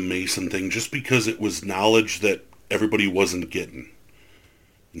into the Mason thing just because it was knowledge that everybody wasn't getting.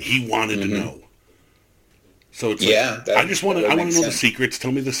 And he wanted to know. So it's I just want to know the secrets.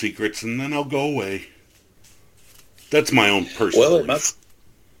 Tell me the secrets, and then I'll go away. That's my own personal belief. It must.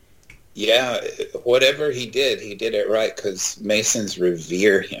 Yeah, whatever he did it right, because Masons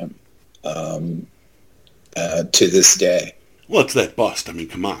revere him to this day. Well, it's that bust. I mean,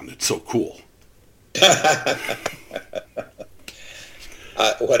 come on, it's so cool.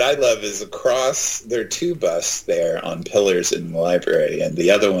 What I love is across, there are two busts there on pillars in the library, and the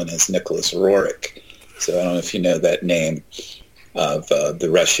other one is Nicholas Roerich. So I don't know if you know that name of the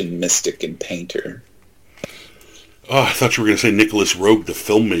Russian mystic and painter. Oh, I thought you were going to say Nicholas Roeg, the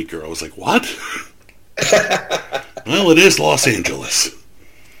filmmaker. I was like, what? Well, it is Los Angeles.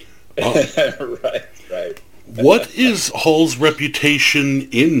 Oh. Right. What is Hall's reputation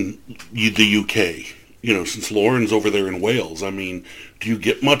in the UK? Since Lauren's over there in Wales, I mean, do you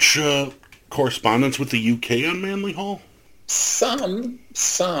get much correspondence with the UK on Manly Hall? Some.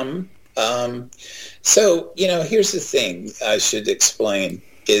 So, here's the thing I should explain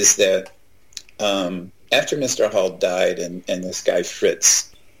is that after Mr. Hall died and this guy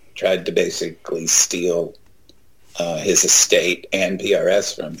Fritz tried to basically steal his estate and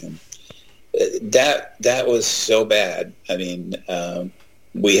PRS from him, that was so bad. I mean,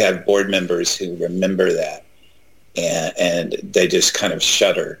 we have board members who remember that, and they just kind of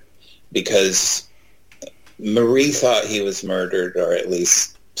shudder because Marie thought he was murdered, or at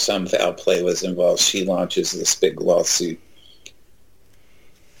least some foul play was involved. She launches this big lawsuit.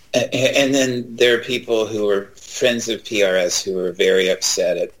 And then there are people who are friends of PRS who are very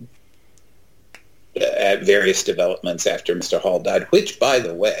upset at various developments after Mr. Hall died, which, by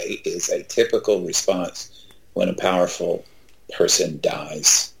the way, is a typical response when a powerful person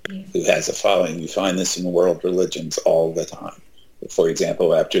dies who has a following. You find this in world religions all the time. For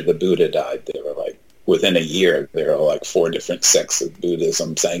example, after the Buddha died, they were like, within a year, there are like 4 different sects of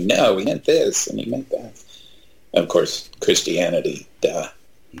Buddhism saying, no, he meant this and he meant that. And of course, Christianity, duh.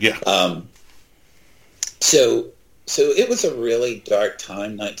 Yeah. So it was a really dark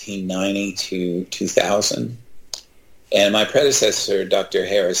time, 1990 to 2000. And my predecessor, Dr.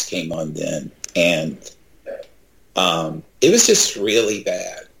 Harris, came on then. And it was just really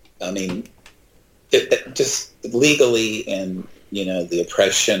bad. I mean, it just legally and, the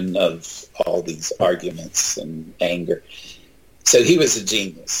oppression of all these arguments and anger. So he was a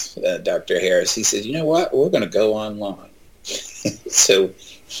genius, Dr. Harris. He said, you know what? We're going to go online. So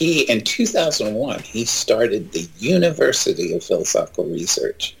he, in 2001, he started the University of Philosophical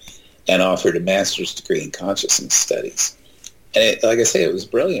Research and offered a master's degree in consciousness studies. And like I say, it was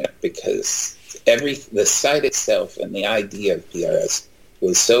brilliant because the site itself and the idea of PRS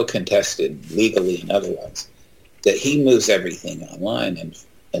was so contested legally and otherwise that he moves everything online. And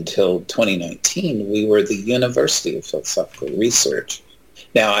until 2019, we were the University of Philosophical Research.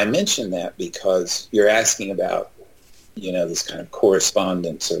 Now, I mention that because you're asking about this kind of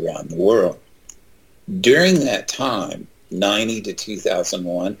correspondence around the world. During that time, 90 to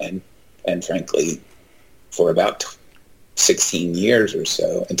 2001, and frankly, for about 16 years or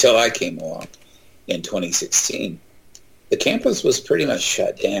so, until I came along in 2016, the campus was pretty much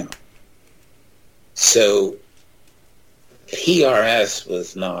shut down. So PRS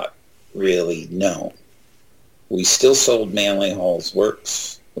was not really known. We still sold Manly Hall's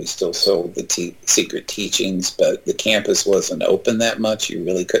works. We still sold the secret teachings, but the campus wasn't open that much. You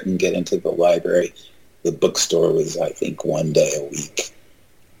really couldn't get into the library. The bookstore was, I think, 1 day a week.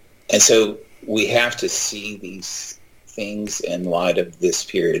 And so we have to see these things in light of this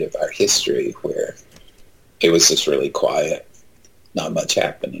period of our history where it was just really quiet, not much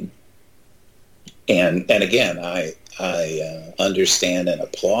happening. And again, I understand and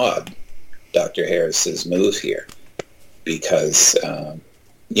applaud Dr. Harris's move here because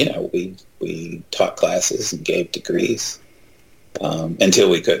we taught classes and gave degrees until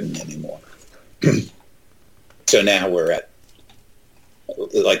we couldn't anymore. So now we're at,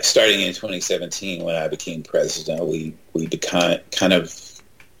 like, starting in 2017 when I became president, we kind of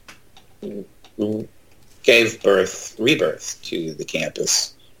gave rebirth to the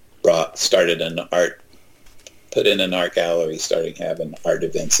campus, put in an art gallery, starting having art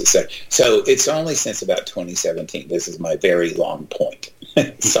events, etc. So it's only since about 2017. This is my very long point.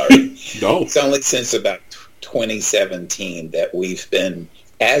 Sorry. No. It's only since about 2017 that we've been,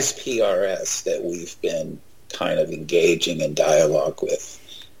 as PRS, that we've been kind of engaging in dialogue with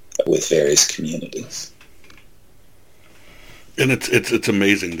various communities. And it's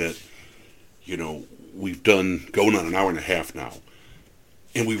amazing that, we've done going on an hour and a half now.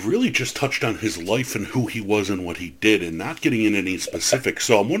 And we've really just touched on his life and who he was and what he did and not getting in any specifics.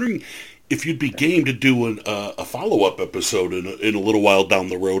 So I'm wondering if you'd be game to do a follow-up episode in a little while down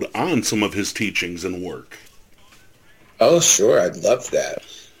the road on some of his teachings and work. Oh, sure. I'd love that.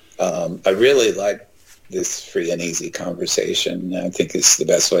 I really like this free and easy conversation. I think it's the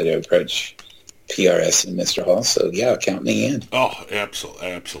best way to approach PRS and Mr. Hall. So, yeah, count me in. Oh,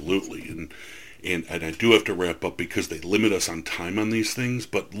 absolutely. And I do have to wrap up because they limit us on time on these things.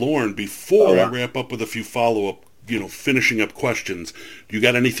 But Lauren, before I wrap up with a few follow-up, finishing up questions, do you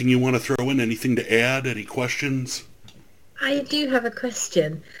got anything you want to throw in? Anything to add? Any questions? I do have a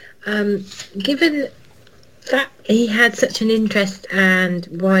question. Given that he had such an interest and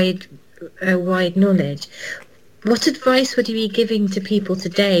wide knowledge, what advice would you be giving to people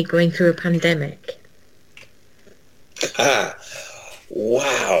today going through a pandemic?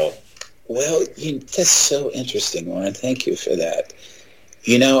 Wow. Well, that's so interesting, Lauren. Thank you for that.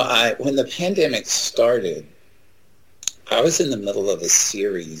 When the pandemic started, I was in the middle of a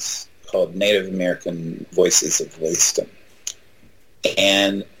series called Native American Voices of Wisdom.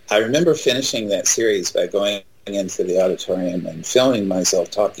 And I remember finishing that series by going into the auditorium and filming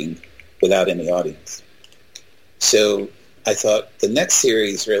myself talking without any audience. So I thought the next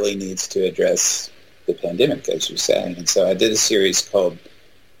series really needs to address the pandemic, as you say. And so I did a series called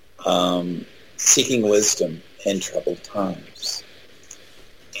Seeking Wisdom in Troubled Times.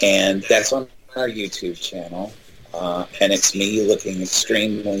 And that's on our YouTube channel. And it's me looking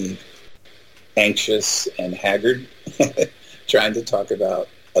extremely anxious and haggard, trying to talk about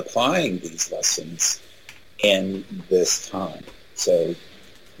applying these lessons in this time. So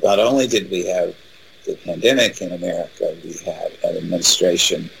not only did we have the pandemic in America, we had an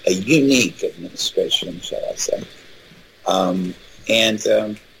administration, a unique administration, shall I say.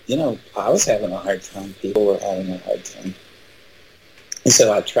 I was having a hard time. People were having a hard time. And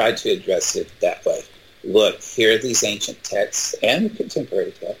so I tried to address it that way. Look, here are these ancient texts and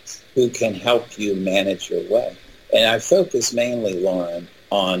contemporary texts who can help you manage your way. And I focus mainly, Lauren,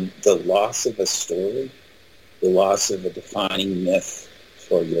 on the loss of a story, the loss of a defining myth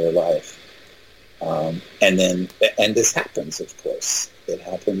for your life. And this happens, of course. It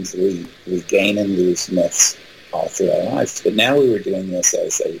happens. We gain and lose myths all through our lives. But now we were doing this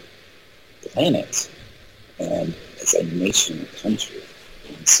as a planet and as a nation, a country.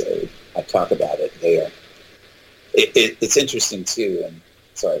 And so I talk about it there. It's interesting, too, and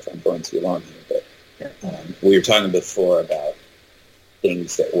sorry if I'm going too long here, but we were talking before about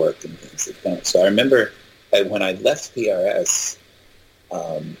things that work and things that don't. So I remember when I left PRS,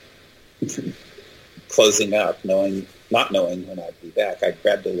 closing up, not knowing when I'd be back, I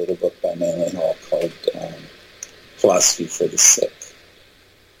grabbed a little book by Manly Hall called Philosophy for the Sick.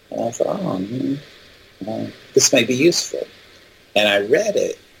 And I thought, this may be useful. And I read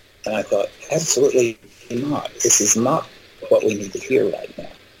it, and I thought, absolutely not. This is not what we need to hear right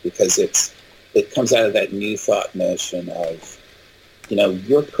now, because it comes out of that new thought notion of,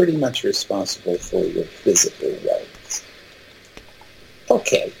 you're pretty much responsible for your physical wellness.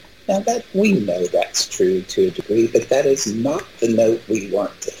 Okay, now that we know that's true to a degree, but that is not the note we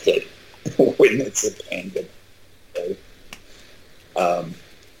want to hit when it's a pandemic.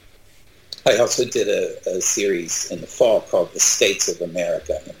 I also did a series in the fall called The States of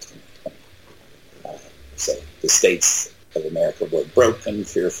America in 2020. So the states of America were broken,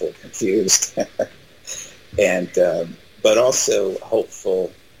 fearful, confused, and but also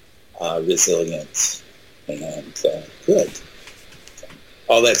hopeful, resilient, and good.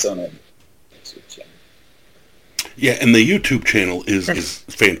 All that's on a YouTube channel. Yeah, and the YouTube channel is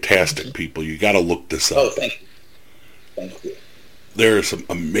fantastic, people. You got to look this up. Oh, thank you. Thank you. There are some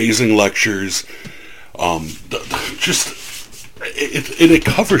amazing lectures. It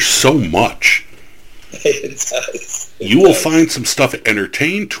covers so much. It does. You will find some stuff to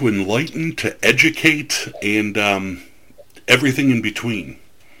entertain, to enlighten, to educate, and everything in between.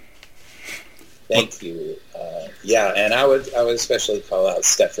 Thank you. And I would especially call out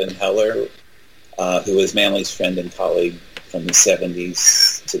Stephan Heller, who was Manly's friend and colleague from the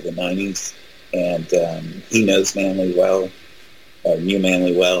 70s to the 90s, and he knows Manly well, or knew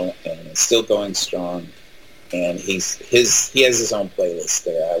Manly well, and is still going strong. And he has his own playlist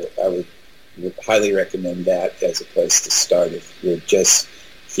there. I would highly recommend that as a place to start if you're just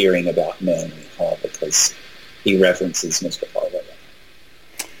hearing about Manly Hall, because he references Mr. Hall.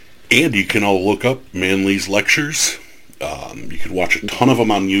 And you can all look up Manly's lectures. You can watch a ton of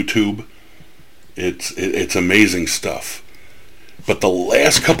them on YouTube. It's amazing stuff. But the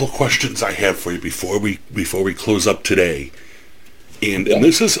last couple of questions I have for you before we close up today, and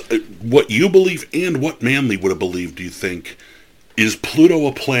this is what you believe and what Manly would have believed. Do you think, is Pluto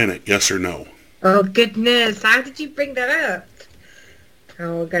a planet? Yes or no? Oh goodness! How did you bring that up?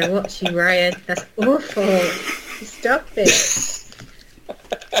 Oh, we're gonna watch you, Ryan. That's awful. Stop it.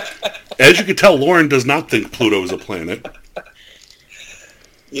 As you can tell, Lauren does not think Pluto is a planet.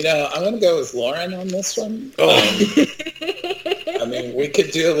 I'm going to go with Lauren on this one. Oh. We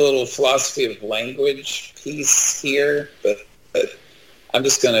could do a little philosophy of language piece here, but I'm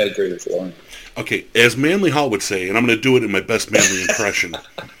just going to agree with Lauren. Okay, as Manly Hall would say, and I'm going to do it in my best Manly impression.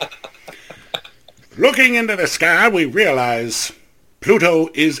 Looking into the sky, we realize Pluto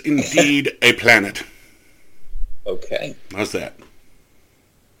is indeed a planet. Okay. How's that?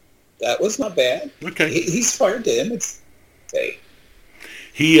 That was not bad. Okay. He's hard to imitate.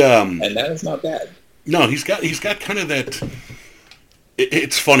 And that is not bad. No, he's got kind of that.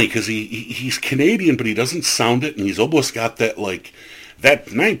 It's funny because he's Canadian, but he doesn't sound it, and he's almost got that that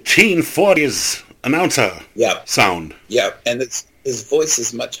 1940s announcer Yeah, sound. yeah, and his voice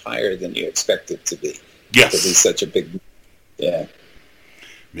is much higher than you expect it to be. Yes. Because he's such a big... Yeah.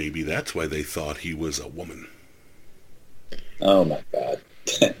 Maybe that's why they thought he was a woman. Oh, my God.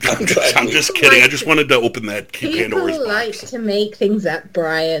 I'm just kidding. I just wanted to open that Pandora's People like box. to make things up,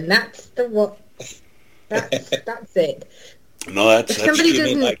 Brian. That's it. No, that's If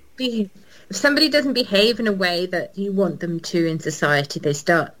somebody doesn't behave in a way that you want them to in society, they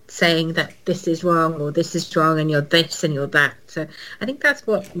start saying that this is wrong or this is wrong and you're this and you're that. So I think that's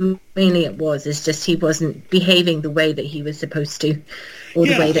what mainly it was, is just he wasn't behaving the way that he was supposed to, or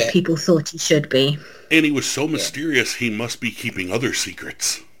the way that people thought he should be. And he was so mysterious, he must be keeping other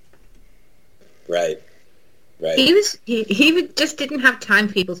secrets. Right. He just didn't have time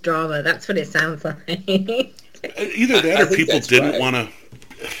for people's drama. That's what it sounds like. Either that or people didn't want to...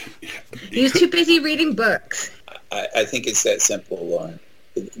 He was too busy reading books. I think it's that simple, Lauren.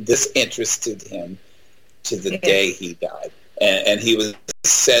 This interested him to the day he died. And he was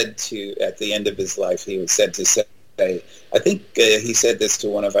said to, at the end of his life, he was said to say, I think he said this to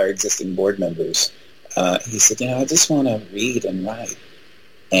one of our existing board members. He said, I just want to read and write.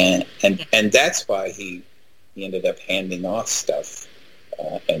 And that's why he ended up handing off stuff,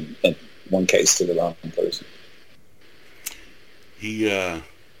 in one case to the wrong person. And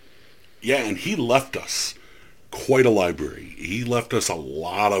he left us quite a library. He left us a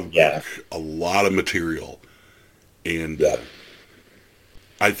lot of work, a lot of material. And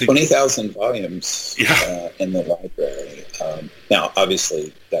I think 20,000 volumes in the library. Now,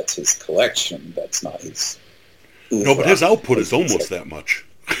 obviously, that's his collection. That's not his... No, but his output is almost that much.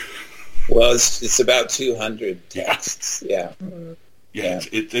 Well, it's about 200 texts. Yeah.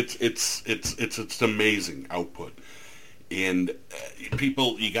 It's amazing output. And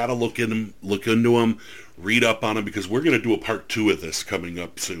people, you got to look into them, read up on them, because we're going to do a part 2 of this coming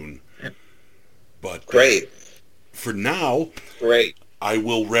up soon. But great. For now, great. I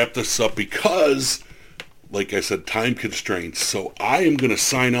will wrap this up because, like I said, time constraints. So I am going to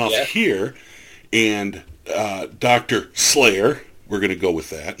sign off here, and Dr. Slayer, we're going to go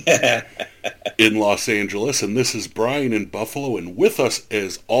with that, in Los Angeles. And this is Brian in Buffalo, and with us,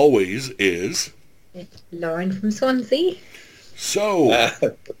 as always, is... Lauren from Swansea. So,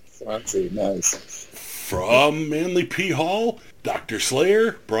 Swansea, nice. From Manly P. Hall, Dr.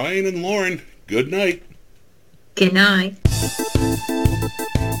 Slayer, Brian, and Lauren, good night. Good night.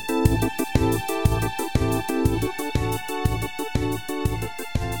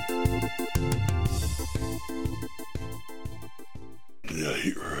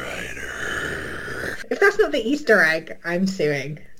 Night Rider. If that's not the Easter egg, I'm suing.